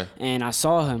 Okay. And I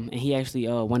saw him, and he actually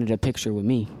wanted a picture with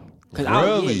me.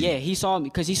 Really? Yeah, he saw me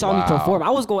because he saw me Wow. perform. I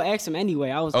was gonna ask him anyway.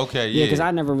 I was Okay, yeah, yeah. because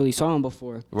I never really saw him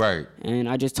before. Right. And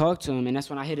I just talked to him, and that's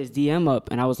when I hit his DM up,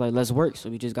 and I was like, "Let's work." So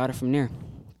we just got it from there.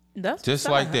 That's Just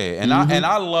what's like up. that. And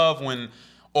I love when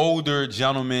older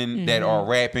gentlemen that are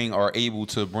rapping are able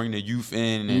to bring the youth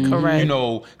in and Correct. you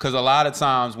know, because a lot of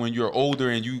times when you're older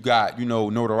and you got, you know,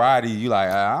 notoriety, you like,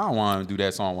 I don't want to do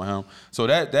that song with him. So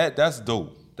that's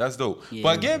dope. That's dope. Yeah.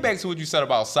 But getting back to what you said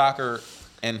about soccer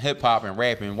and hip hop and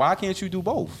rapping, why can't you do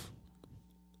both?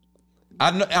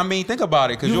 I mean, think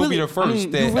about it, because you'll be the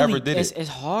first that ever did it. It's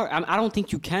hard. I don't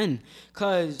think you can,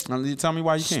 cause Tell me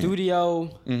why you can't. studio.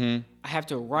 I have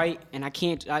to write, and I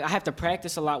can't. I have to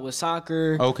practice a lot with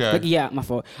soccer. Okay. Like, yeah, my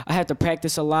fault. I have to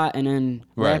practice a lot, and then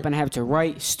Right. rap, and I have to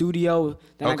write studio.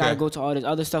 Then I gotta Okay. go to all this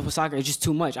other stuff with soccer. It's just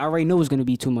too much. I already knew it was gonna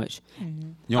be too much. You A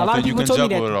don't lot of think you people can told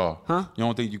me juggle that- it all? Huh? You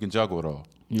don't think you can juggle it all?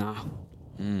 Nah.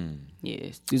 Yeah,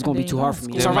 it's gonna be Then too you hard go for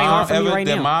me. to It's school. already hard for me right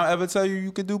Did now. mom ever tell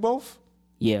you could do both?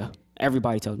 Yeah,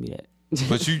 everybody tells me that.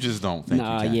 But you just don't think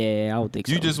Nah, you can. yeah, I don't think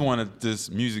so. You just want to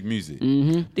just music. Do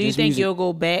you Just think music. you'll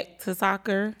go back to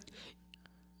soccer?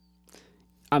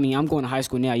 I mean, I'm going to high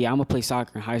school now. Yeah, I'm gonna play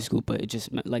soccer in high school, but it just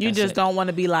like You I just said, don't want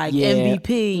to be like Yeah.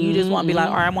 MVP. You just want to be like,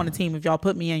 all right, I'm on the team. If y'all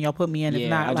put me in, y'all put me in. If Yeah,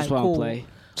 not, I like, just want cool. to play.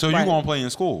 So you Right. gonna play in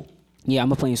school? Yeah, I'm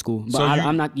gonna play in school, but So you-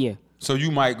 I'm not. Yeah, So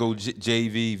you might go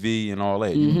JV, V, and all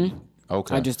that.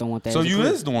 Okay. I just don't want that So as a you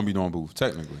career. is the one be doing booth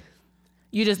technically.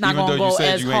 You just not Even gonna though you go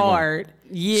said as you ain't gonna- hard.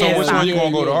 yeah. So which one you yeah,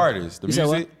 gonna go the yeah. hardest? The You said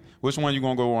music? Which one you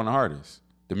gonna go on the hardest?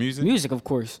 The music? Music, of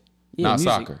course. Yeah, Not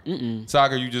music. soccer.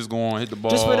 Soccer, you just go on, hit the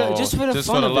ball, Just for the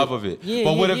fun of love it. of it. Yeah,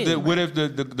 but what yeah, if yeah. what if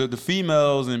the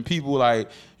females and people like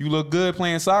you look good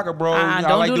playing soccer, bro? I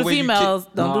Don't like do the way you kick- females.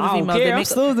 Don't do the I don't females. care. They I'm make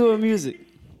still doing music.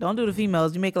 don't do the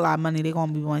females. You make a lot of money. They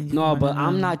gonna be one. No, but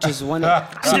I'm not just one. I'm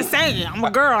just saying. I'm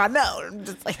a girl. I know. I'm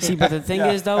just like, See, but the thing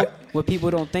is though, what people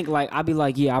don't think, like I be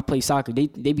like, yeah, I play soccer. They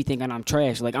be thinking I'm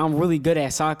trash. Like I'm really good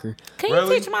at soccer. can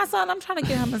Really? you teach my son? I'm trying to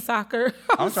get him in soccer.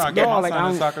 I'm trying to get No, my like, son in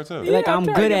I'm- soccer too. Like, I'm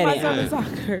trying to good get at my it. son in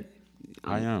soccer.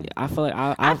 I am. I feel like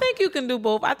I think you can do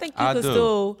both. I think you I can do.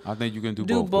 still I think you can do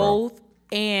do both. Bro. both.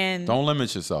 And Don't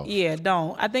limit yourself. yeah,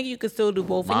 don't. I think you can still do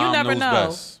both. And you Mom never knows know.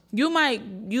 best.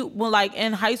 Well, like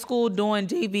in high school doing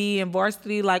JV and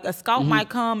varsity, like a scout might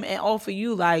come and offer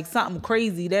you like something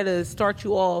crazy that'll start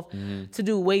you off to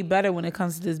do way better when it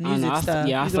comes to this I music know, stuff. I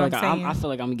You feel get like what I'm I saying? feel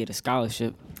like I'm gonna get a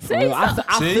scholarship. For See, real.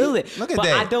 I See? feel it. Look at but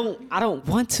that. I don't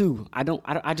want to. I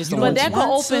just don't But want that to. could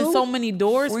want open to? so many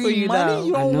doors for Free you money? though.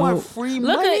 You I don't know. want free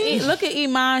Look money? at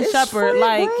Iman It's Shumpert. free,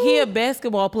 Like bro. he a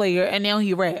basketball player and now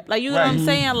he rap. Like you know what I'm Right.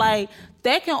 saying? Like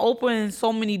that can open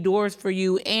so many doors for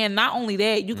you. And not only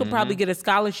that, you could probably get a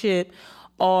scholarship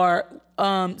or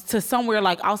to somewhere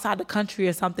like outside the country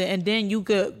or something, and then you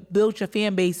could build your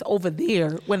fan base over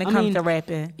there when it comes to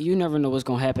rapping. You never know what's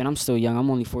gonna happen. I'm still young. I'm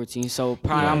only 14, so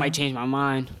probably I might change my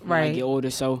mind when I get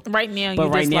older. So right now, but you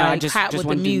right just now, like I just hot with the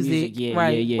want to do music. Yeah,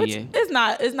 right. yeah. It's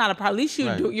not a problem. At least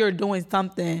you're doing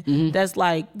something that's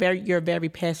like you're very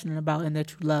passionate about and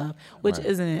that you love, which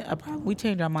isn't a problem. We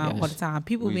change our mind all the time.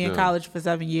 People be in college for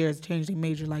 7 years, change their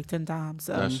major like 10 times.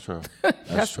 So That's true.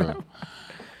 That's true.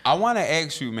 I want to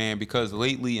ask you, man, because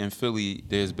lately in Philly,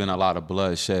 there's been a lot of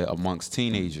bloodshed amongst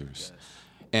teenagers.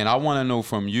 And I want to know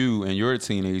from you, and you're a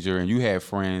teenager, and you have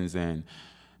friends, and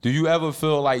do you ever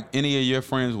feel like any of your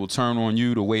friends will turn on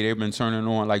you the way they've been turning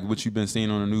on, like what you've been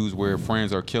seeing on the news where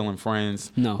friends are killing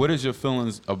friends? No. What is your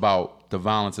feelings about the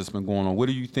violence that's been going on? What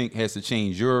do you think has to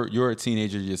change? You're a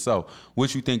teenager yourself.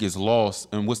 What you think is lost,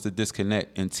 and what's the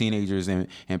disconnect in teenagers and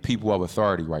people of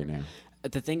authority right now?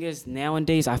 The thing is,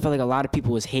 nowadays, I feel like a lot of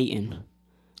people is hating.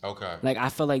 Okay. Like, I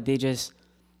feel like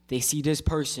they see this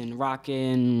person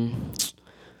rocking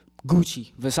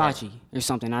Gucci, Versace, or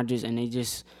something. And they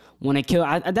just want to kill.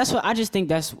 I just think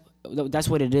that's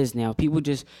what it is now. People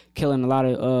just killing a lot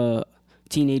of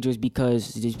teenagers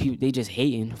because they just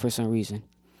hating for some reason.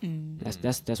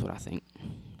 That's what I think.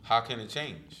 How can it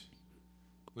change?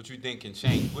 What you think can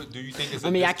change? What do you think is?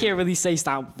 I can't really say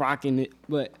stop rocking it,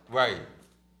 but right.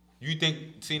 You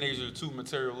think teenagers are too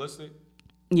materialistic?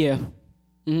 Yeah.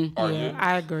 Mm-hmm. Are you?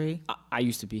 I agree. I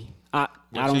used to be. I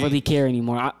don't really care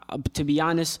anymore. To be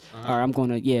honest,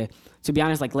 to be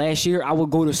honest, like last year, I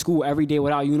would go to school every day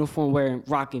without uniform,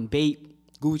 rocking Bape,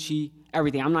 Gucci,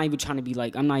 everything. I'm not even trying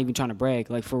to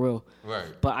brag, like for real. Right.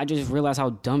 But I just realized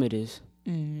how dumb it is.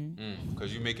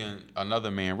 Because you're making another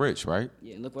man rich, right?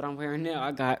 Yeah, look what I'm wearing now.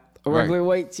 I got a regular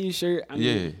white T-shirt.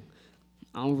 I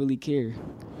don't really care.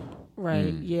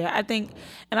 Right. Yeah, I think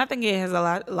it has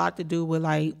a lot to do with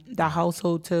like the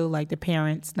household too, like the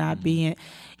parents not being,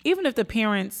 even if the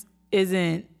parents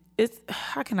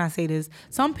how can I say this?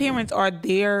 Some parents are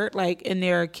there like in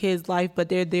their kids' life, but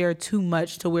they're there too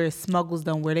much to where it smuggles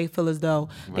them, where they feel as though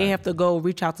they have to go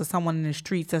reach out to someone in the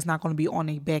streets that's not going to be on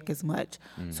their back as much.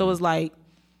 So it's like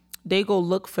they go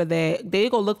look for that. They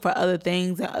go look for other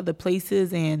things at other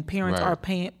places, and parents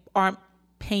aren't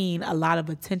paying a lot of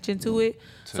attention to it.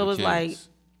 So it's like,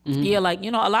 like,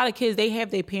 a lot of kids, they have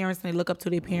their parents and they look up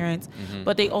to their parents,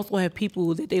 but they also have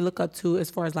people that they look up to as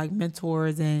far as like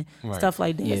mentors and stuff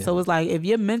like that. Yeah. So it's like, if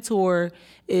your mentor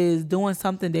is doing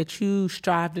something that you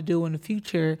strive to do in the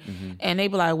future, and they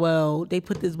be like, well, they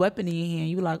put this weapon in your hand,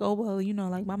 you like, oh, well,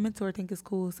 like my mentor think it's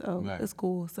cool, so it's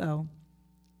cool. So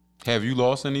have you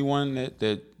lost anyone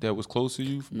that was close to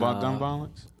you about gun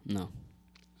violence? No.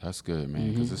 That's good,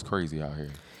 man, because it's crazy out here.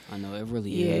 I know, it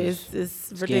really is.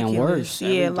 It's ridiculous. Getting worse.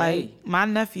 Yeah, like my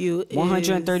nephew is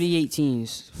 138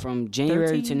 teens from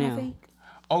January 13, to now.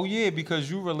 Oh yeah,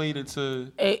 because you related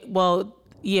to.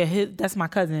 That's my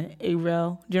cousin,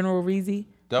 Ariel, General Reezy.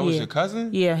 That was your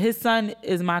cousin? Yeah, his son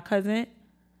is my cousin,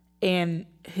 and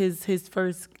his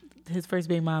first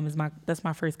baby mom is that's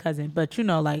my first cousin. But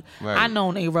I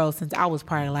known Ariel since I was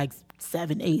probably like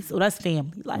 7, 8, so that's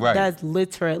family. Like that's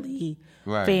literally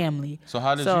family. So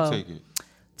how did you take it?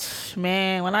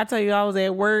 Man, when I tell you I was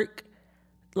at work,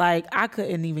 like I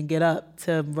couldn't even get up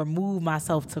to remove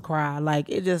myself to cry. Like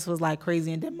it just was like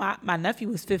crazy. And then my nephew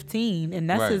was 15, and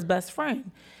that's his best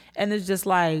friend. And it's just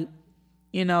like,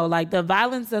 like the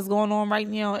violence that's going on right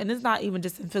now, and it's not even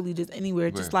just in Philly, just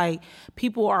anywhere. Just like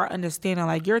people are understanding,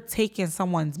 like you're taking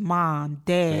someone's mom,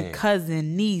 dad,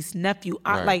 cousin, niece, nephew,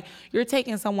 aunt, like you're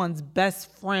taking someone's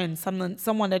best friend,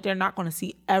 someone that they're not going to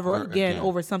see ever again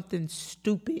over something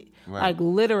stupid, like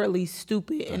literally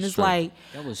stupid. That's and it's true. Like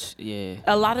that was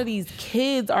a lot of these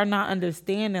kids are not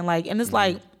understanding, like, and it's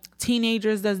like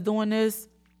teenagers that's doing this.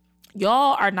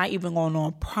 Y'all are not even going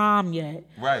on prom yet.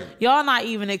 Right. Y'all not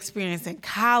even experiencing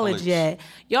college yet.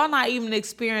 Y'all not even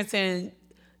experiencing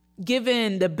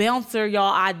giving the bouncer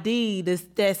y'all ID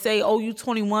that say, oh, you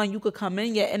 21, you could come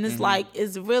in yet. And it's like,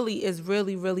 it's really,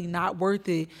 really not worth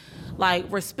it. Like,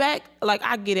 respect, like,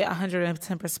 I get it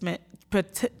 110%,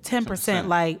 10%,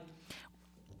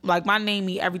 like my name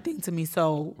mean everything to me.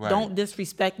 So don't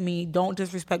disrespect me. Don't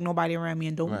disrespect nobody around me,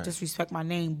 and don't disrespect my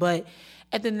name. But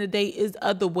at the end of the day, is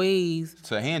other ways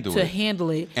to handle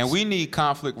it. And we need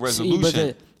conflict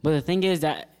resolution. But the thing is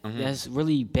that's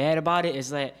really bad about it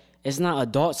is that it's not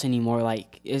adults anymore.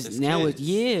 Like it's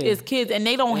kids, and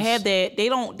they don't have that.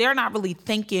 They're not really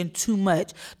thinking too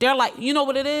much. They're like, you know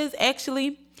what it is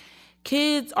actually.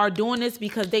 kids are doing this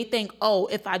because they think, oh,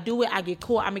 if I do it, I get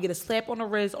caught. I'm gonna get a slap on the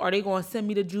wrist, or they gonna send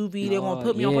me to juvie. They're gonna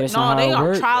put me on. No, they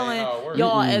are trialing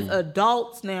y'all as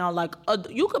adults now. Like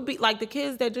you could be like the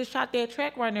kids that just shot their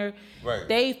track runner. Right.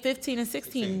 They 15 and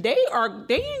 16. They ain't going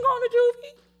to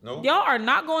juvie. Nope. Y'all are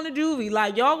not going to juvie.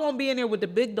 Like y'all gonna be in there with the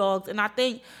big dogs, and I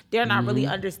think they're not really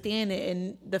understanding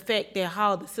and the fact that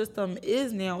how the system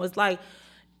is now. It's like.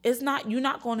 It's not, you're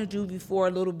not going to juvie for a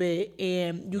little bit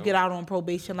and you get out on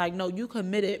probation. Like, no, you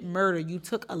committed murder. You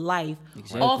took a life.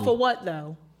 Exactly. All for what,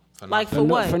 though? For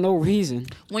what? For no reason.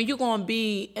 When you're going to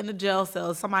be in the jail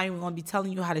cell, somebody going to be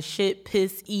telling you how to shit,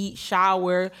 piss, eat,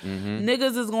 shower.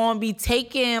 Niggas is going to be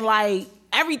taking, like,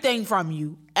 everything from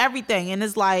you. Everything. And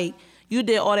it's like, you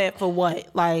did all that for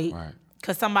what? Like,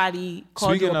 because somebody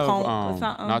called you a punk or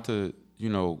something? Not to...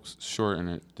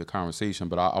 shorten the conversation,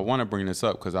 but I want to bring this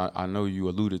up because I know you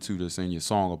alluded to this in your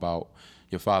song about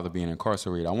your father being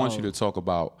incarcerated. I want you to talk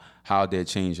about how that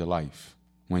changed your life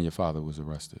when your father was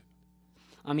arrested.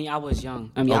 I mean, I was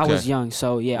young. I was young,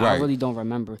 so yeah, I really don't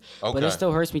remember. But it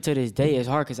still hurts me to this day. It's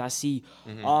hard because I see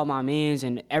all my mans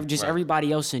and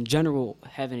everybody else in general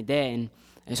having a dad, and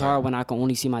it's hard when I can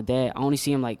only see my dad. I only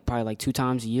see him probably 2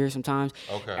 times a year sometimes.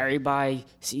 Everybody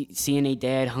seeing their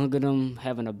dad, hugging them,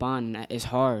 having a bond, and it's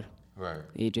hard. Right.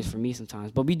 Yeah, just for me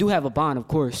sometimes. But we do have a bond, of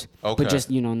course. But just,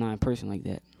 not in person like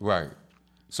that. Right.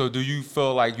 So do you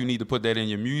feel like you need to put that in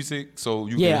your music so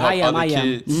you can help other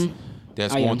kids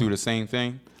that's going through the same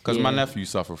thing? Because my nephew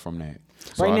suffered from that.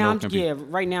 So right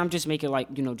now I'm just making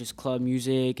just club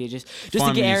music and just to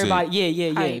get music.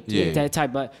 Everybody that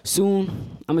type. But soon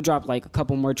I'm gonna drop a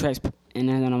couple more tracks and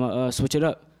then I'm gonna switch it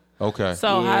up. Okay.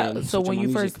 So when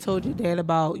you first told your dad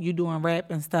about you doing rap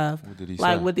and stuff, what did he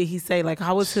say? What did he say? Like,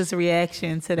 how was his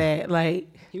reaction to that? Like,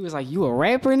 he was like, "You a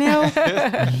rapper now?"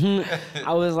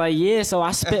 I was like, "Yeah." So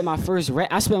I spit my first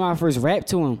rap.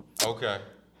 To him. Okay.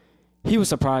 He was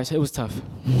surprised. It was tough.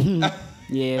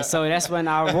 Yeah, so that's when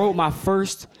I wrote my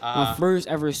first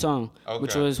ever song,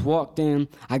 which was Walked In.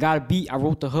 I got a beat. I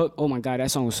wrote the hook. Oh my God, that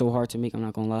song was so hard to make. I'm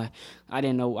not gonna lie. I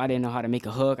didn't know how to make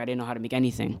a hook. I didn't know how to make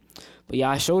anything. But yeah,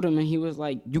 I showed him, and he was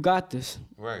like, "You got this."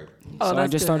 Right. So I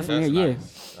just started from there.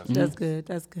 Nice. Yeah. That's good.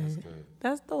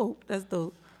 That's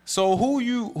dope. So who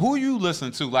you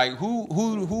listen to? Like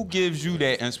who gives you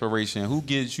that inspiration? Who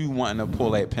gives you wanting to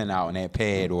pull that pen out and that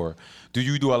pad? Or do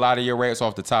you do a lot of your raps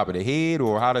off the top of the head,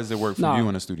 or how does it work for you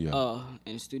in the studio?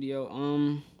 In the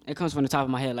studio, it comes from the top of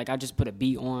my head. Like I just put a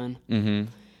beat on.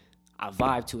 I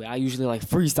vibe to it. I usually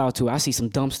freestyle to it. I see some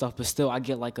dumb stuff, but still I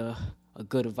get a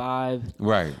good vibe.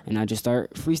 Right. And I just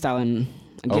start freestyling.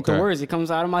 I get the words. It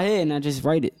comes out of my head, and I just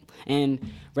write it. And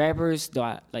rappers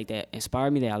that inspire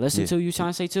me, that I listen to, you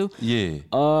trying to say too? Yeah.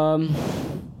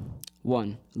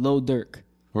 One, Lil Durk.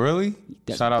 Really?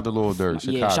 Shout out to Lil Durk,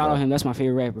 Chicago. Yeah, shout out him. That's my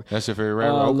favorite rapper. That's your favorite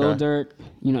rapper? Okay. Lil Durk,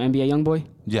 NBA Youngboy?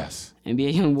 Yes.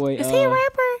 NBA Youngboy. Is he a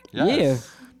rapper?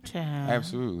 Yes. Yeah.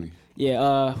 Absolutely.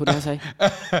 Yeah, who did I say?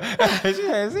 Is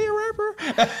he a rapper?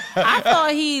 I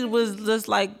thought he was just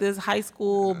like this high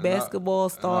school basketball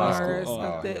star or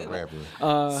something.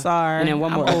 Rapper. Sorry. And then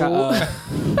one more.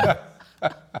 I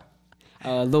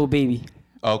got Lil Baby.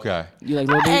 Okay. You like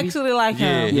Lil Baby? I actually like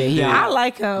him. Yeah, I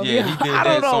like him. Yeah, he did I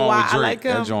don't know why I like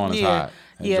him. That joint is hot.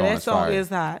 That song is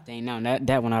hot. Dang, no,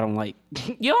 that one I don't like.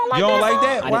 You don't like you don't that? Like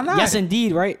that? Why not? Yes,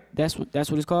 indeed, right? That's what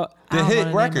it's called. The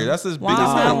hit record. That's his biggest hit.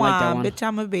 I don't like that one. Bitch,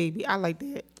 I'm a baby. I like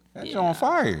that. That's on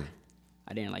fire.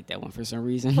 I didn't like that one for some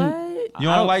reason. What? You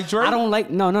don't like Drake? I don't like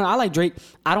no. I like Drake.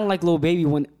 I don't like Lil Baby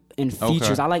when in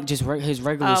features. I like just his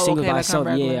regular single by itself.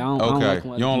 Yeah, I don't like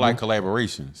you don't like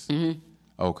collaborations. Mm-hmm.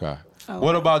 Okay. Oh.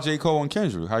 What about J. Cole and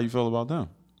Kendrick? How you feel about them?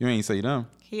 You ain't say them.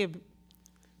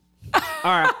 All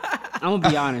right, I'm gonna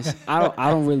be honest. I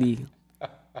don't really.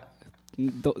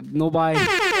 Nobody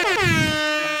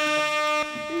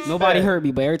heard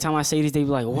me, but every time I say this, they be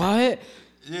like, "What?"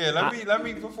 Yeah, let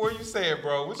me before you say it,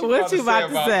 bro. What you about to say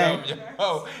about them?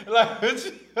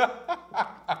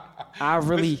 I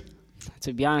really,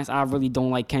 to be honest, I really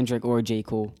don't like Kendrick or J.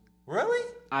 Cole. Really?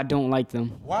 I don't like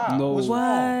them. Wow. No. What's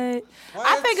wrong? What?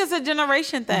 I think it's a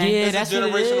generation thing. Yeah, it's that's a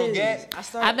generational what it is.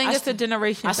 gap. I think it's a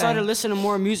generation thing. I started listening to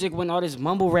more music when all this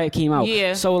mumble rap came out.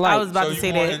 Yeah. So I was about to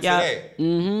say that. Yeah.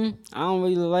 I don't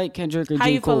really like Kendrick or J. Cole. How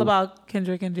you feel about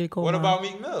Kendrick and J. Cole? What about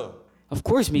Meek Mill? Of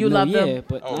course, Meek you Mill, love them? Yeah,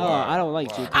 but I don't like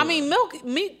J. Cole. I mean,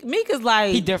 Meek is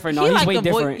like he different. No, he's way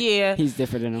different. Yeah, he's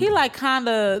different than him. He like kind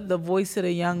of the voice of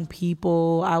the young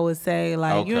people. I would say,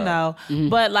 like you know,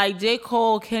 but like J.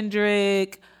 Cole,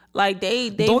 Kendrick, like they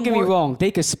don't get me wrong,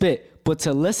 they could spit, but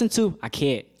to listen to, I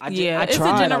can't. I it's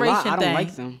tried a generation a lot. thing. I don't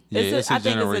like them. Yeah, I think it's a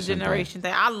generation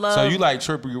thing. I love. So you like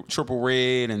Triple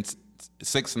Red and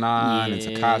 6ix9ine and Yeah.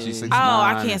 Tekashi 6ix9ine. Oh,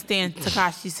 I can't stand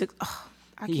Tekashi 6. Oh,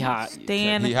 I He can't hot.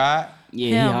 stand He hot? Yeah,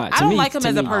 him. he hot. I To don't me- like him to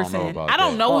as a me. person. about I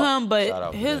don't that. know Oh, him, but shout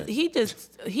out for that.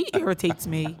 he irritates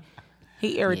me.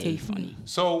 He irritates me.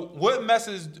 So what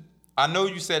message, I know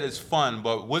you said it's fun,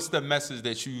 but what's the message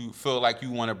that you feel like you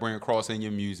want to bring across in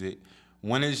your music?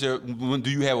 When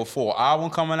do you have a full album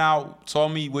coming out? Tell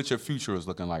me what your future is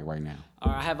looking like right now.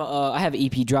 I have an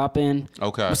EP dropping.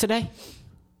 Okay. What's today?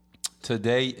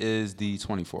 Today is the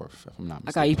 24th, if I'm not I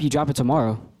mistaken. got EP dropping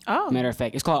tomorrow. Oh. Matter of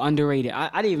fact, it's called Underrated. I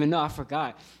didn't even know. I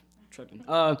forgot. Tripping.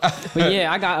 But yeah,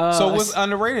 I got. So what's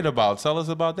underrated about? Tell us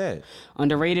about that.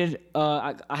 Underrated?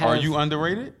 I have. Are you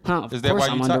underrated? Huh, of Is that course why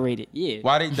you I'm underrated.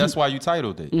 Yeah. That's why you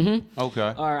titled it. Mm-hmm.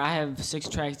 Okay. Or I have 6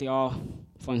 tracks. They all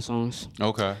fun songs.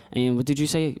 Okay. And what did you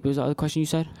say? What was the other question you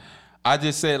said? I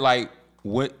just said like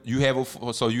what you have a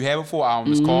full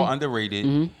album. It's called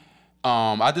Underrated.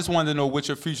 I just wanted to know what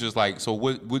your future is like. So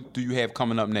what do you have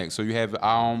coming up next? So you have an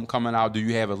album coming out. Do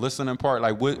you have a listening part?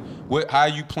 Like how are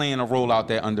you planning to roll out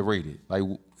that Underrated? Like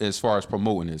as far as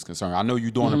promoting is concerned. I know you're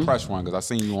doing a press run because I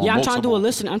seen you on. Yeah, I'm trying to do a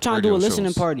multiple I'm trying to do a radio listening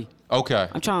shows. party. Okay.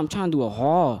 I'm trying to do a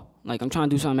haul. Like I'm trying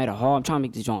to do something at a hall. I'm trying to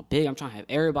make this joint big. I'm trying to have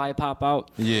everybody pop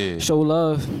out. Yeah. Show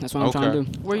love. That's what I'm trying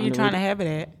to do. Where you trying to have it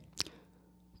at?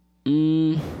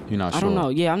 You're not sure. I don't know.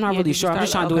 Yeah, I'm not Yeah, really did you sure. I'm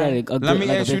just trying start- to do okay. that. At a good, Let me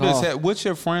like ask a you big this: hall. what's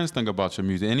your friends think about your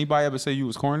music? Anybody ever say you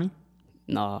was corny?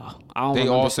 Nah, I don't. They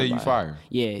remember all say you somebody. fire.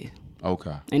 Yeah,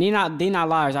 Okay. and they not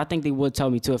liars. I think they would tell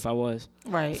me too if I was.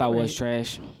 Right, If I was right.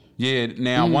 trash. Yeah.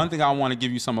 Now, one thing I want to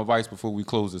give you some advice before we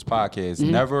close this podcast: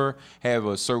 never have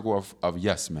a circle of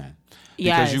yes men,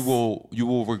 because Yes. you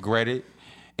will regret it,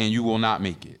 and you will not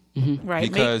make it. Right.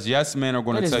 Because yes men are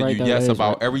going That to is tell right, you though. yes That is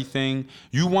about right. everything.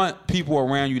 You want people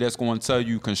around you that's going to tell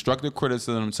you constructive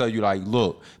criticism, tell you like,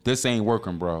 look, this ain't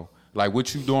working, bro. Like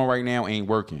what you doing right now ain't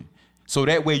working. So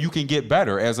that way you can get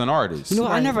better as an artist. You know,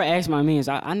 I Right. never ask my mans.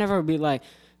 I never be like,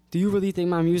 do you really think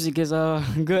my music is good?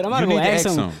 I'm You gonna go need to ask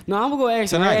ask him. him. No, I'm gonna go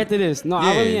ask him Tonight. right after this. No, Yeah,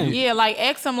 I really am. Yeah, like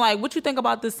ask him like, what you think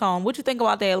about this song? What you think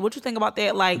about that? What you think about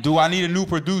that? Like, Do I need a new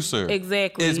producer?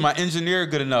 Exactly. Is my engineer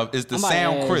good enough? Is the I'm about to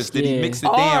sound ask, crisp? Did he yeah. mix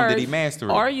it down? Did he master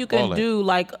it? Or you All can that. do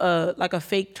like a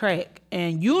fake track,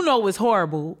 and you know it's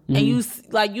horrible, and you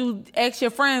ask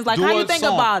your friends like, Do how a you think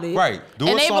song. about it? Right. Do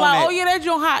and a they be song like, that- oh yeah, that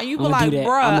joint hot. And you be I'ma like, do that.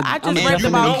 bruh, I'ma- I I'ma just And definitely rapped you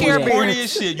about know Care it's corny Bears.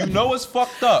 as shit. You know it's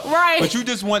fucked up. Right. But you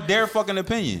just want their fucking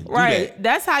opinion. Do Right, that.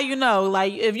 that's how you know.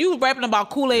 Like, if you rapping about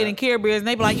Kool-Aid and Care Bears, and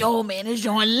they be like, "Yo, man, this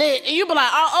joint lit," and you be like,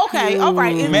 "Oh, okay, all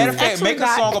right." It's Matter of fact, actually make a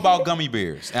not- song about gummy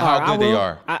bears and All how right, I good they will.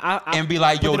 are. I- And be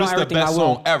like, put yo, it this on is the everything, I best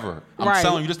will. song ever. I'm Right.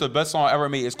 telling you, this is the best song ever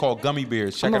made. It's called Gummy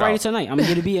Bears. Check I'm it gonna write it out. tonight. I'm gonna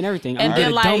get a beat and everything. I'm And gonna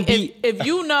then, get a dumb like, beat. if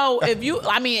you know,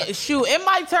 I mean, shoot, it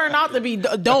might turn out to be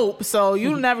dope. So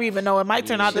you never even know. It might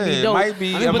turn out to be Shit, dope. It might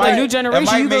be. I mean, it but might, the new generation, it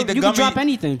might you make could- the you gummy, could drop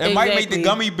anything. It might make the Exactly.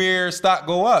 gummy bear stock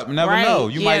go up. You never Right, know.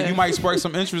 You yeah. might spark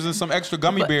some interest in some extra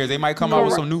gummy bears. They might come out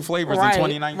with some new flavors in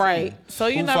 2019. Right. So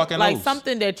you Who know, fucking like knows?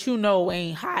 something that you know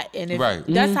ain't hot, and if Right.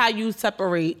 that's how you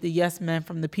separate the yes men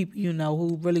from the people you know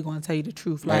who really gonna tell you the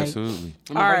truth. Like, Absolutely.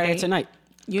 I'm gonna write alright. that tonight.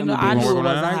 you I'm know, gonna I do knew Work it on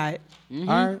that wasn't tonight?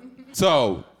 hot All right.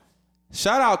 So,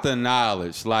 shout out to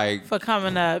Knowledge. Like, for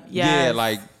coming up. Yes. yeah,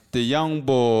 like the young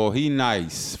boy, he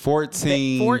nice.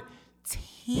 14. 14.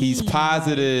 He's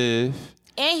positive.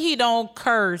 And he don't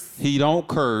curse He don't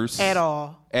curse at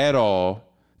all. At all.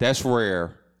 That's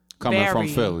rare coming from Very.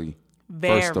 Philly.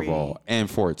 First of Very. all, and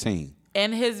 14.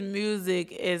 And his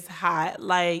music is hot.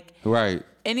 Like, Right.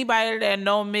 anybody that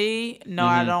know me know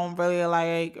I don't really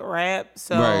like rap.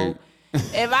 So Right.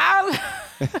 if I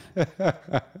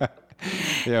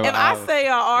Yeah, if I say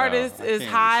an artist I is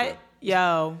can't hot, say.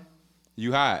 yo,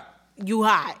 you hot. you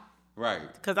hot. Right.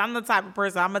 Cause I'm the type of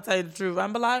person, I'm gonna tell you the truth.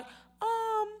 I'm be like,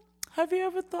 have you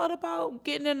ever thought about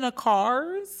getting in the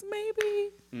cars? Maybe,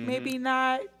 maybe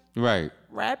not Right.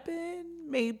 rapping.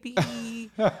 Maybe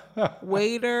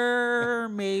waiter.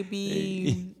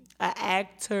 Maybe an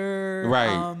actor.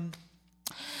 Right.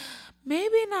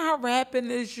 Maybe not rapping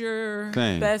is your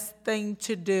Thing. best thing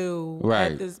to do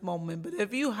Right. at this moment. But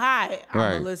if you hot, I'm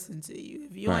Right. gonna listen to you.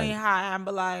 If you Right. ain't hot, I'm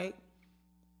be like,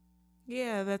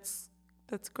 yeah, that's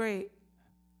great.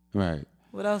 Right.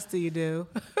 What else do you do?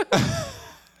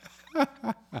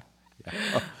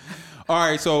 All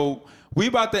right, so we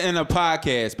about to end a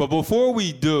podcast, but before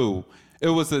we do, it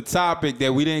was a topic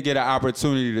that we didn't get an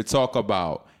opportunity to talk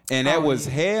about, and that was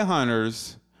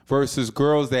headhunters versus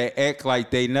girls that act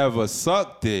like they never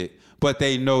sucked it, but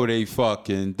they know they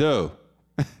fucking do.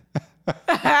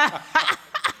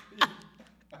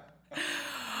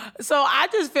 So I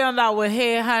just found out what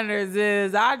headhunters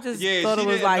is. I just Yeah, thought she it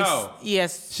was didn't like, know.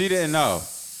 yes, She didn't know.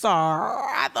 Sorry,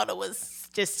 I thought it was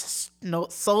just no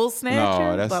soul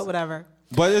snatcher, that's- but whatever.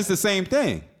 But it's the same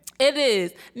thing. It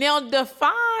is. Now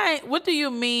define, what do you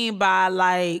mean by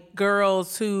like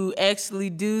girls who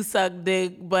actually do suck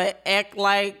dick but act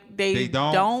like they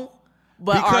don't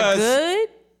but are good?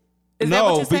 Is that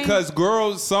what you're saying?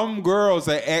 Because some girls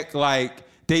that act like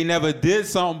they never did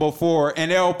something before and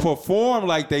they'll perform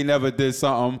like they never did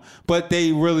something, but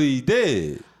they really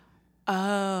did.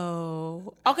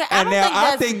 Oh. Okay, And I now don't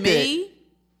I think that's think me.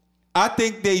 I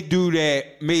think they do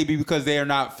that maybe because they are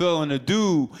not feeling the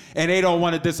dude and they don't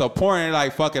want to disappoint. They're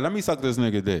like, fuck it, let me suck this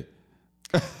nigga dick.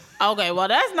 Okay, well,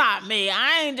 that's not me.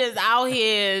 I ain't just out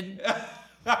here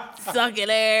sucking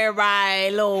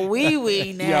everybody little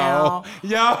wee-wee now.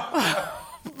 Yo.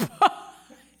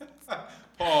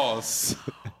 Pause.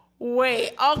 Wait,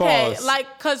 okay. Pause.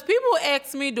 Like, because people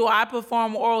ask me, do I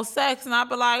perform oral sex? And I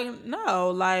be like,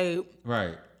 no.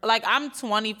 Right. Like, I'm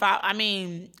 25. I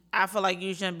mean, I feel like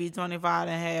you shouldn't be 25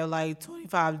 and have, like,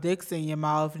 25 dicks in your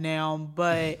mouth now.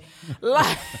 But,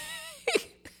 like...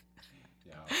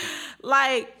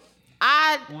 Like,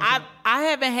 I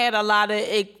haven't had a lot of,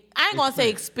 I ain't gonna say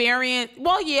experience.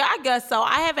 Well, yeah, I guess so.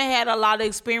 I haven't had a lot of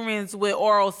experience with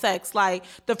oral sex. Like,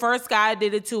 the first guy I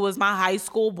did it to was my high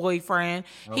school boyfriend.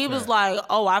 He was like,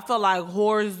 oh, I feel like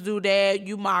whores do that.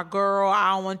 You my girl.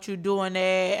 I don't want you doing that.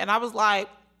 And I was like,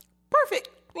 perfect.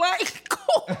 Like,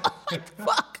 cool. Like,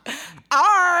 fuck. All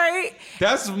right.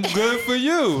 That's good for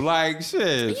you. Like,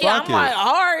 shit. Yeah, fuck I'm like,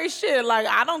 all right, shit. Like,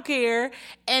 I don't care.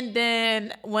 And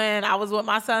then when I was with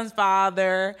my son's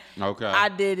father, I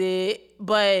did it.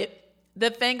 But the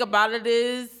thing about it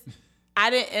is, I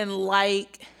didn't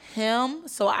like him,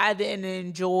 so I didn't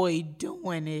enjoy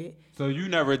doing it. So you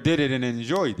never did it and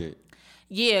enjoyed it?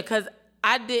 Yeah, because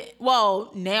I did.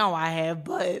 Well, now I have,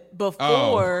 but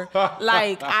before,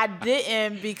 like, I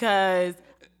didn't because,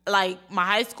 like, my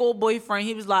high school boyfriend,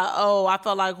 he was like, oh, I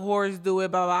felt like whores do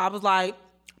it, blah, blah. I was like,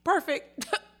 perfect.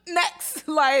 Next.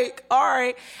 Like, all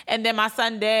right. And then my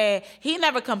son dad, he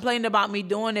never complained about me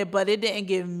doing it, but it didn't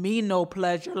give me no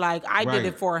pleasure. Like, I did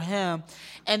it for him.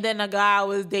 And then the guy I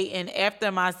was dating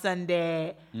after my son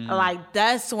dad, like,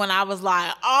 that's when I was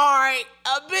like, all right,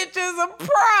 a bitch is a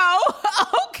pro.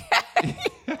 Okay.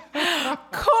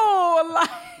 Cool.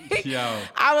 Like, Yo.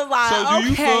 I was like, so do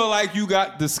you okay. feel like you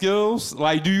got the skills?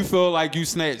 Like, do you feel like you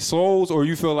snatch souls or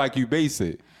you feel like you base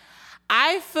it?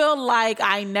 I feel like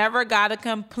I never got a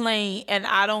complaint and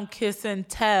I don't kiss and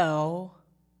tell.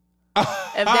 If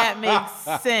that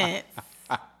makes sense.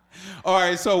 All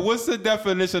right, so what's the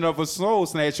definition of a soul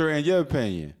snatcher in your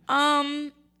opinion?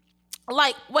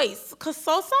 Like, wait, cause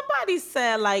so somebody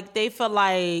said like they feel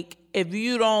like if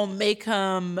you don't make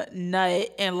him nut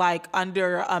in like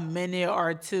under a minute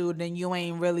or two, then you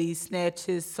ain't really snatch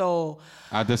his soul.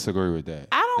 I disagree with that.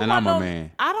 I'm a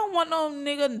man. I don't want no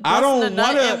nigga I don't busting a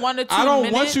nut in 1 or 2 minutes. I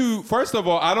don't want you. First of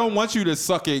all, I don't want you to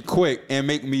suck it quick and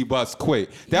make me bust quick.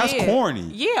 That's corny.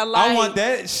 Yeah, like, I want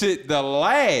that shit to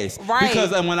last. Right.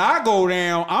 Because when I go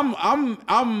down,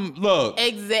 I'm look.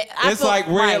 Exactly. It's like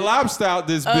Red Lobster out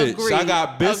this bitch. Agreed. I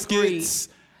got biscuits.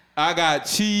 I got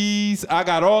cheese. I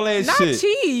got all that Not shit.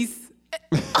 cheese.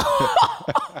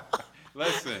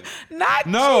 Listen. Not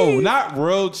No, cheese. not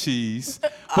real cheese.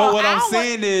 But what I'm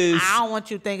saying is, I don't want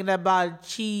you thinking about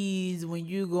cheese when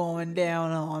you going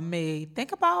down on me.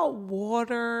 Think about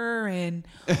water and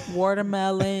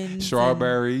watermelons,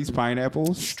 strawberries,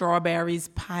 pineapples, strawberries,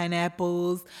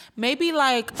 pineapples, maybe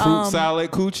like fruit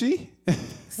salad, coochie.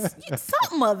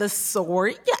 something of the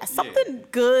sort. Yeah, something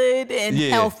good and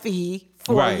healthy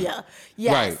for you.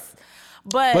 Yes,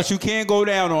 Right. but you can't go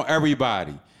down on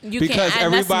everybody. You because can't,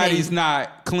 and that's everybody's me.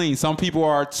 not clean. Some people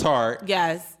are tart.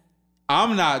 Yes.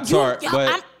 I'm not tart,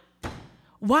 but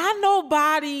why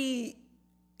nobody?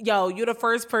 Yo, you're the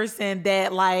first person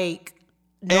that like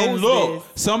knows and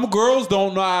look, this. some girls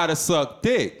don't know how to suck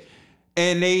dick,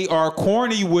 and they are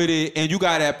corny with it, and you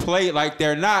gotta play it like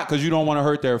they're not because you don't want to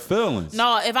hurt their feelings.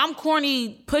 No, if I'm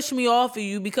corny, push me off of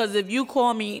you because if you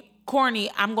call me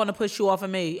corny, I'm gonna push you off of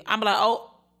me. I'm like,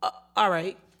 oh, all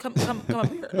right. Come up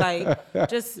here. Like,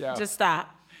 just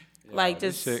stop. Like,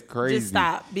 just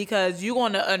stop because you're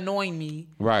going to annoy me.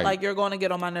 Right. Like, you're going to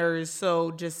get on my nerves.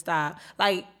 So just stop.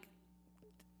 Like,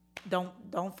 don't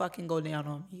fucking go down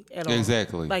on me at all.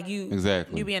 Exactly. Like you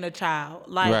being a child.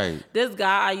 Like this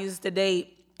guy I used to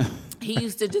date, he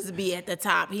used to just be at the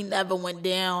top. He never went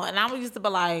down. And I used to be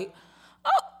like,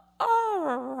 oh,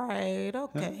 All right,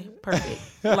 okay, perfect.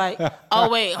 Like, oh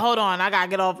wait, hold on, I gotta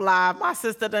get off live. My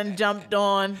sister done jumped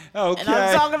on, Okay. and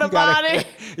I'm talking about it.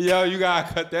 Yo, you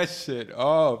gotta cut that shit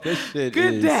off. This shit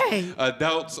Good is day.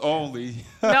 adults only.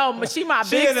 No, but she my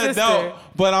She big an sister. adult,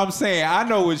 but I'm saying, I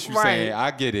know what you're Right. saying.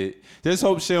 I get it. Just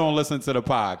hope she don't listen to the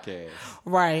podcast.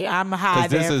 Right, I'm Because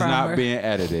hiding this is from not her. being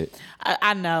edited.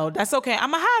 I know. That's okay. I'm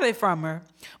going to hide it from her.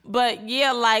 But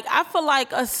yeah, like, I feel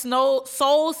like a soul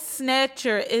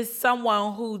snatcher is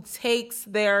someone who takes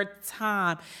their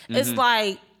time. It's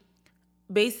like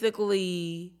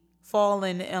basically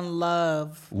falling in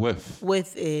love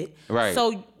with it. Right.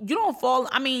 So you don't fall,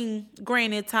 I mean,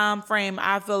 granted, time frame,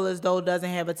 I feel as though doesn't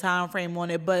have a time frame on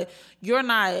it, but you're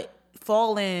not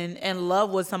falling in love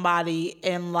with somebody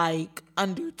in like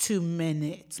under 2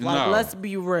 minutes. Like, No. let's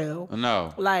be real.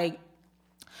 No. Like,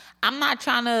 I'm not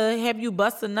trying to have you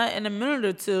bust a nut in a minute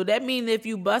or two. That means if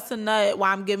you bust a nut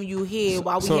while I'm giving you head,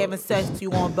 while we having sex, you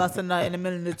gonna bust a nut in a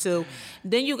minute or two.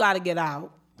 Then you gotta get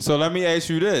out. So let me ask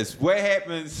you this. What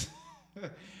happens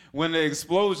when the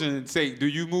explosion take? Do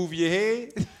you move your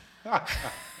head?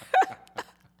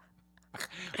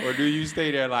 Or do you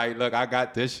stay there like, look, I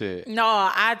got this shit? No,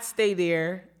 I'd stay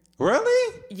there.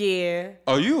 Really? Yeah.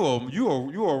 Oh, you a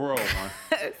real one.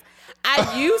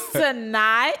 I used to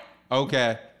not.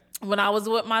 Okay. When I was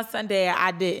with my son dad,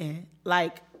 I didn't.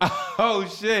 Like, Oh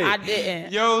shit. I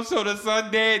didn't. Yo, so the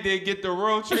son dad did get the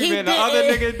real treatment. The didn't. other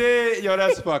nigga did. Yo,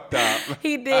 that's fucked up.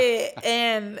 he did.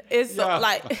 And it's Yeah.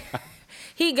 like,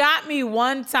 he got me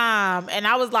one time and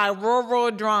I was like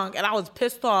real drunk and I was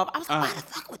pissed off. I was like, why the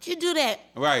fuck would you do that?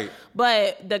 Right.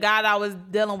 But the guy that I was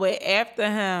dealing with after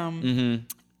him,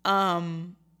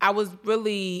 I was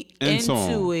really Into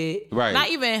into him. it. Right. Not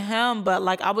even him, but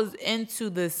like I was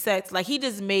into the sex. Like he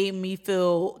just made me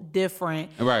feel different.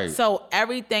 Right. So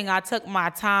everything, I took my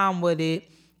time with it.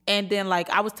 And then like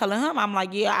I was telling him, I'm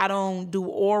like, yeah, I don't do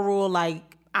oral. Like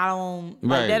I don't,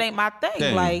 Right. like that ain't my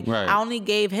thing. Like right. I only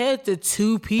gave head to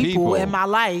 2 people in my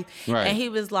life. Right. And he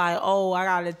was like, oh, I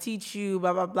gotta teach you,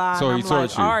 blah, blah, blah. So and he I'm taught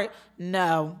like, you. all right,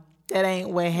 no, that ain't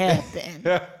what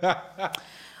happened.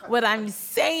 What I'm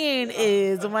saying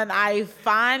is when I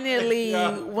finally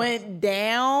went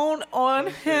down on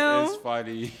him, It's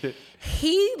funny.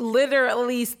 he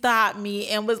literally stopped me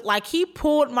and was like, he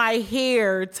pulled my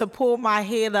hair to pull my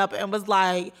head up and was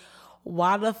like,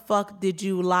 why the fuck did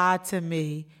you lie to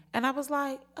me? And I was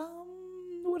like,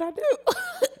 what'd I do?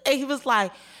 And he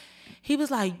was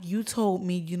like, you told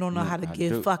me you don't know how to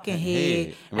give fucking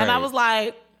head. Right. And I was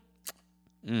like,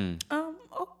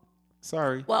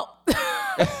 Sorry. well,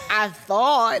 I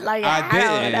thought like I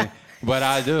don't- didn't, but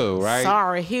I do, right?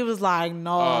 Sorry. He was like,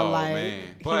 no, Oh, like man.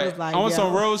 he But was like, on yo.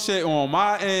 some real shit on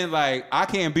my end, like, I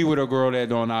can't be with a girl that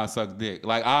don't know how to suck dick.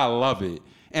 Like, I love it.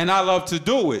 And I love to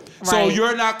do it. So Right.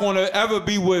 you're not going to ever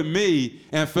be with me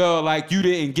and feel like you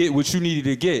didn't get what you needed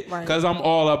to get. Right. Because I'm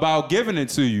all about giving it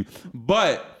to you.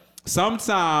 But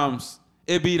sometimes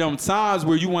it be them times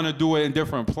where you want to do it in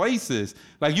different places.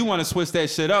 Like, you want to switch that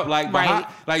shit up. Like, Right.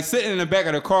 like sitting in the back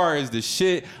of the car is the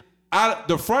shit.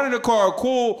 The front of the car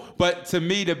cool, but to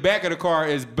me, the back of the car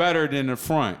is better than the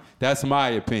front. That's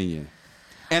my opinion.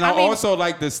 And I mean- also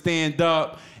like to stand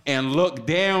up and look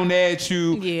down at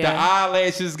you. Yeah. The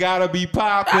eyelashes gotta be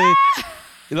popping.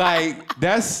 Like,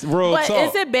 that's real But talk.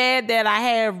 is it bad that I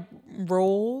have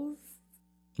rules?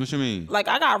 What you mean? Like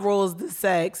I got rules to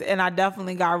sex, and I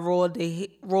definitely got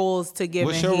rules to giving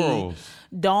What's your head. rules?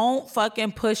 Don't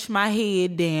fucking push my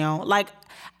head down. Like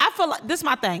I feel like this is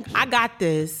my thing. I got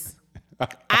this.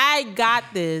 I got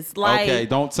this. Like Okay,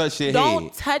 don't touch your don't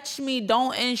head. touch me.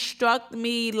 Don't instruct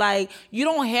me. Like you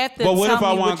don't have to. But what tell if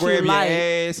I me want what to grab you your like.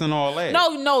 ass and all that?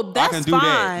 No, that's I can do fine.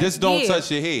 that. Just don't Yeah.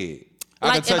 touch your head. I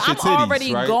Like can if touch I'm your titties,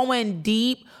 already right? going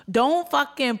deep, don't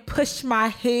fucking push my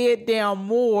head down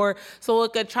more so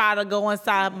it could try to go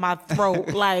inside my throat,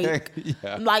 like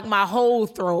Yeah. like my whole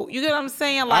throat. You get what I'm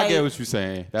saying? Like I get what you're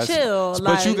saying. That's, chill,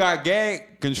 But you like- got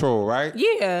gag control, right?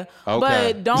 yeah,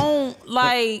 Okay. but don't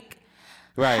like.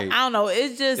 Right. I don't know.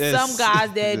 It's just It's- some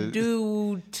guys that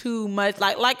do too much.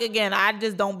 Like again, I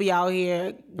just don't be out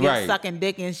here Right. sucking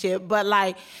dick and shit. But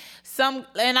like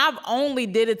and I've only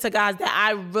did it to guys that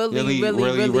I really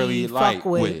fuck like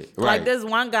with. with, right. Like this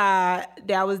one guy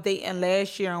that I was dating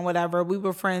last year and whatever. We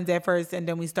were friends at first, and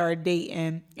then we started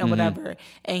dating and whatever.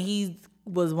 And he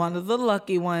was one of the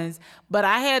lucky ones. But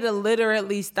I had to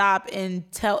literally stop and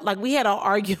tell. Like we had an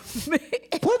argument.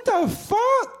 What the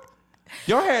fuck?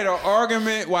 Y'all had an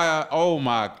argument while, oh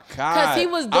my God. Because he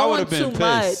was I doing would've been too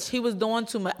much. pissed. He was doing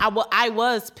too much. I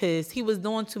was pissed. He was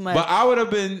doing too much. But I would have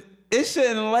been It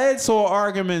shouldn't lead to an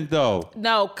argument though.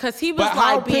 No, cause he was But like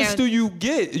how being. pissed do you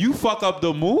get? You fuck up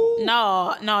the mood?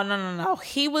 No.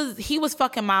 He was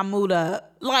fucking my mood up.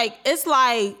 Like it's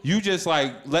like You just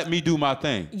like let me do my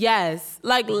thing. yes,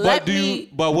 like But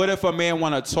But what if a man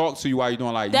want to talk to you while you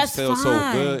doing like That's you feel fine.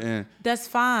 so good and That's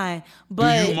fine,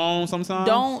 but do you moan sometimes?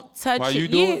 don't touch while it. you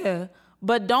do it?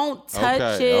 But don't touch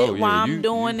Okay. it Oh, yeah, while you- I'm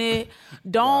doing it.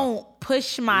 Don't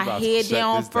push my about to head shut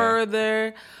down this down.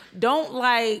 further. Don't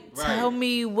like Right. tell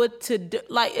me what to do.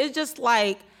 Like it's just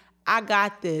like I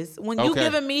got this. When you Okay.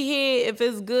 giving me head, if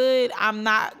it's good, I'm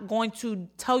not going to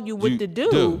tell you what You to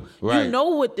do. do, right. You know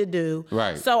what to do.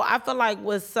 Right. So I feel like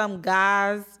with some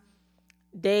guys,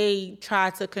 they try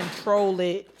to control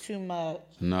it too much.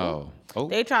 No. Oh.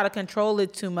 They try to control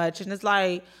it too much, and it's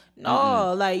like,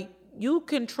 no, like you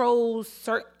control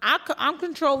certain. I'm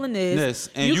controlling this,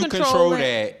 And you control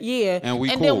that, yeah. and we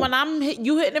then cool. when I'm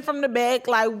you hitting it from the back,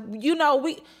 like we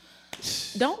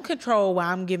don't control why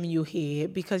I'm giving you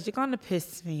head because you're gonna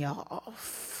piss me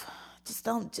off. Just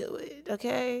don't do it,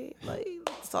 okay? Like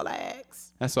that's all I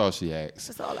ask. That's all she asks.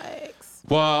 That's all I ask.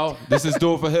 Well, this is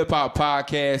Do It for Hip Hop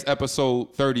Podcast,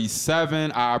 episode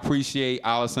 37. I appreciate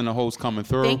Allison, the host, coming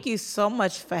through. Thank you so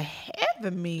much for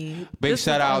having me. Big this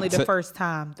shout is out only to- the first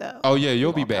time though. Oh, yeah,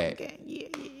 you'll We be gonna come back. again. Yeah.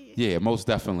 Yeah, most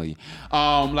definitely.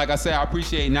 Like I said, I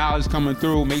appreciate Knowledge coming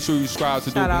through. Make sure you subscribe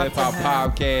to Do It Shout for out Hip to Hop him.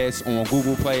 Podcast on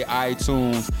Google Play,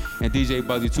 iTunes, and DJ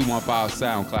Bugzy 215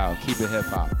 SoundCloud. Keep it hip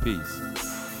hop. Peace.